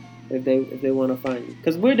find you if they want to find you?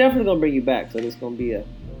 Because we're definitely going to bring you back, so this is going to be a...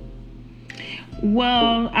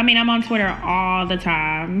 Well, I mean, I'm on Twitter all the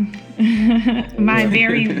time. My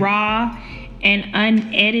very raw and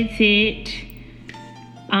unedited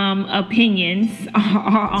opinions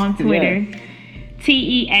are on Twitter. Yeah.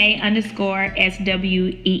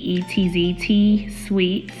 TEA_SWEETZT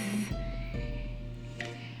Sweets.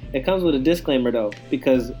 It comes with a disclaimer, though,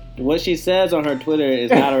 because what she says on her Twitter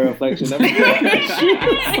is not a reflection of it.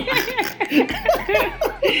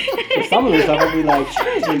 Some of the stuff will be like,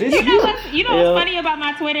 you know what's funny about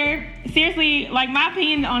my Twitter? Seriously, like, my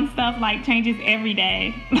opinion on stuff, like, changes every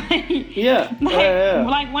day. Like,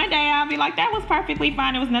 one day I'll be like, that was perfectly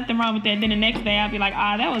fine. There was nothing wrong with that. Then the next day I'll be like,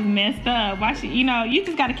 that was messed up. Why should, you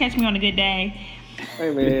just got to catch me on a good day.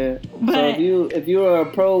 Hey man, so if you're a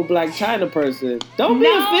pro Black China person, don't be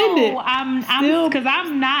offended. Because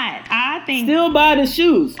I'm not. I think still buy the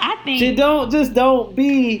shoes. I think don't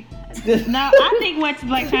be. I think what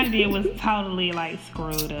Black China did was totally like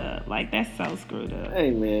screwed up. Like, that's so screwed up.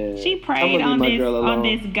 Hey man, she preyed on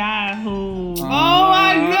this guy who. Oh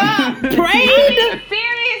my God, prayed.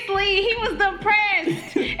 Seriously, he was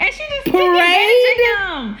depressed, and she just took advantage of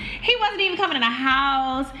him. He wasn't even coming in the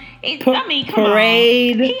house.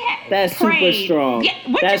 Parade. That's super strong. Yeah,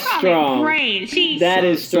 what that's you call strong. It? Parade. That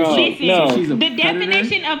is strong. Listen, no. the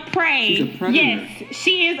definition of prey. Yes,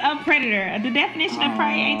 she is a predator. The definition of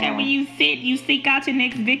prey ain't that when you seek out your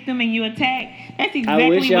next victim and you attack. That's exactly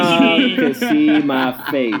what she did. I wish y'all could see my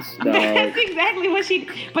face, dog. That's exactly what she.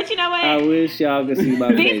 But you know what? I wish y'all could see my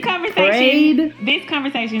face. This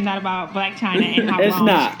conversation is not about Black China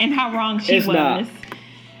and how wrong she was. Not.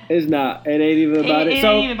 It's not. It ain't even about it. It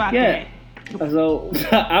ain't even about that. So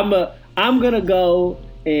I'm gonna go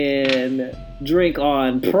and drink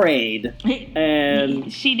on Parade,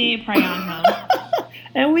 and she did pray on him.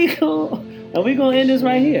 and we gonna end this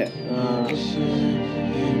right here.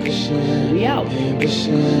 We out.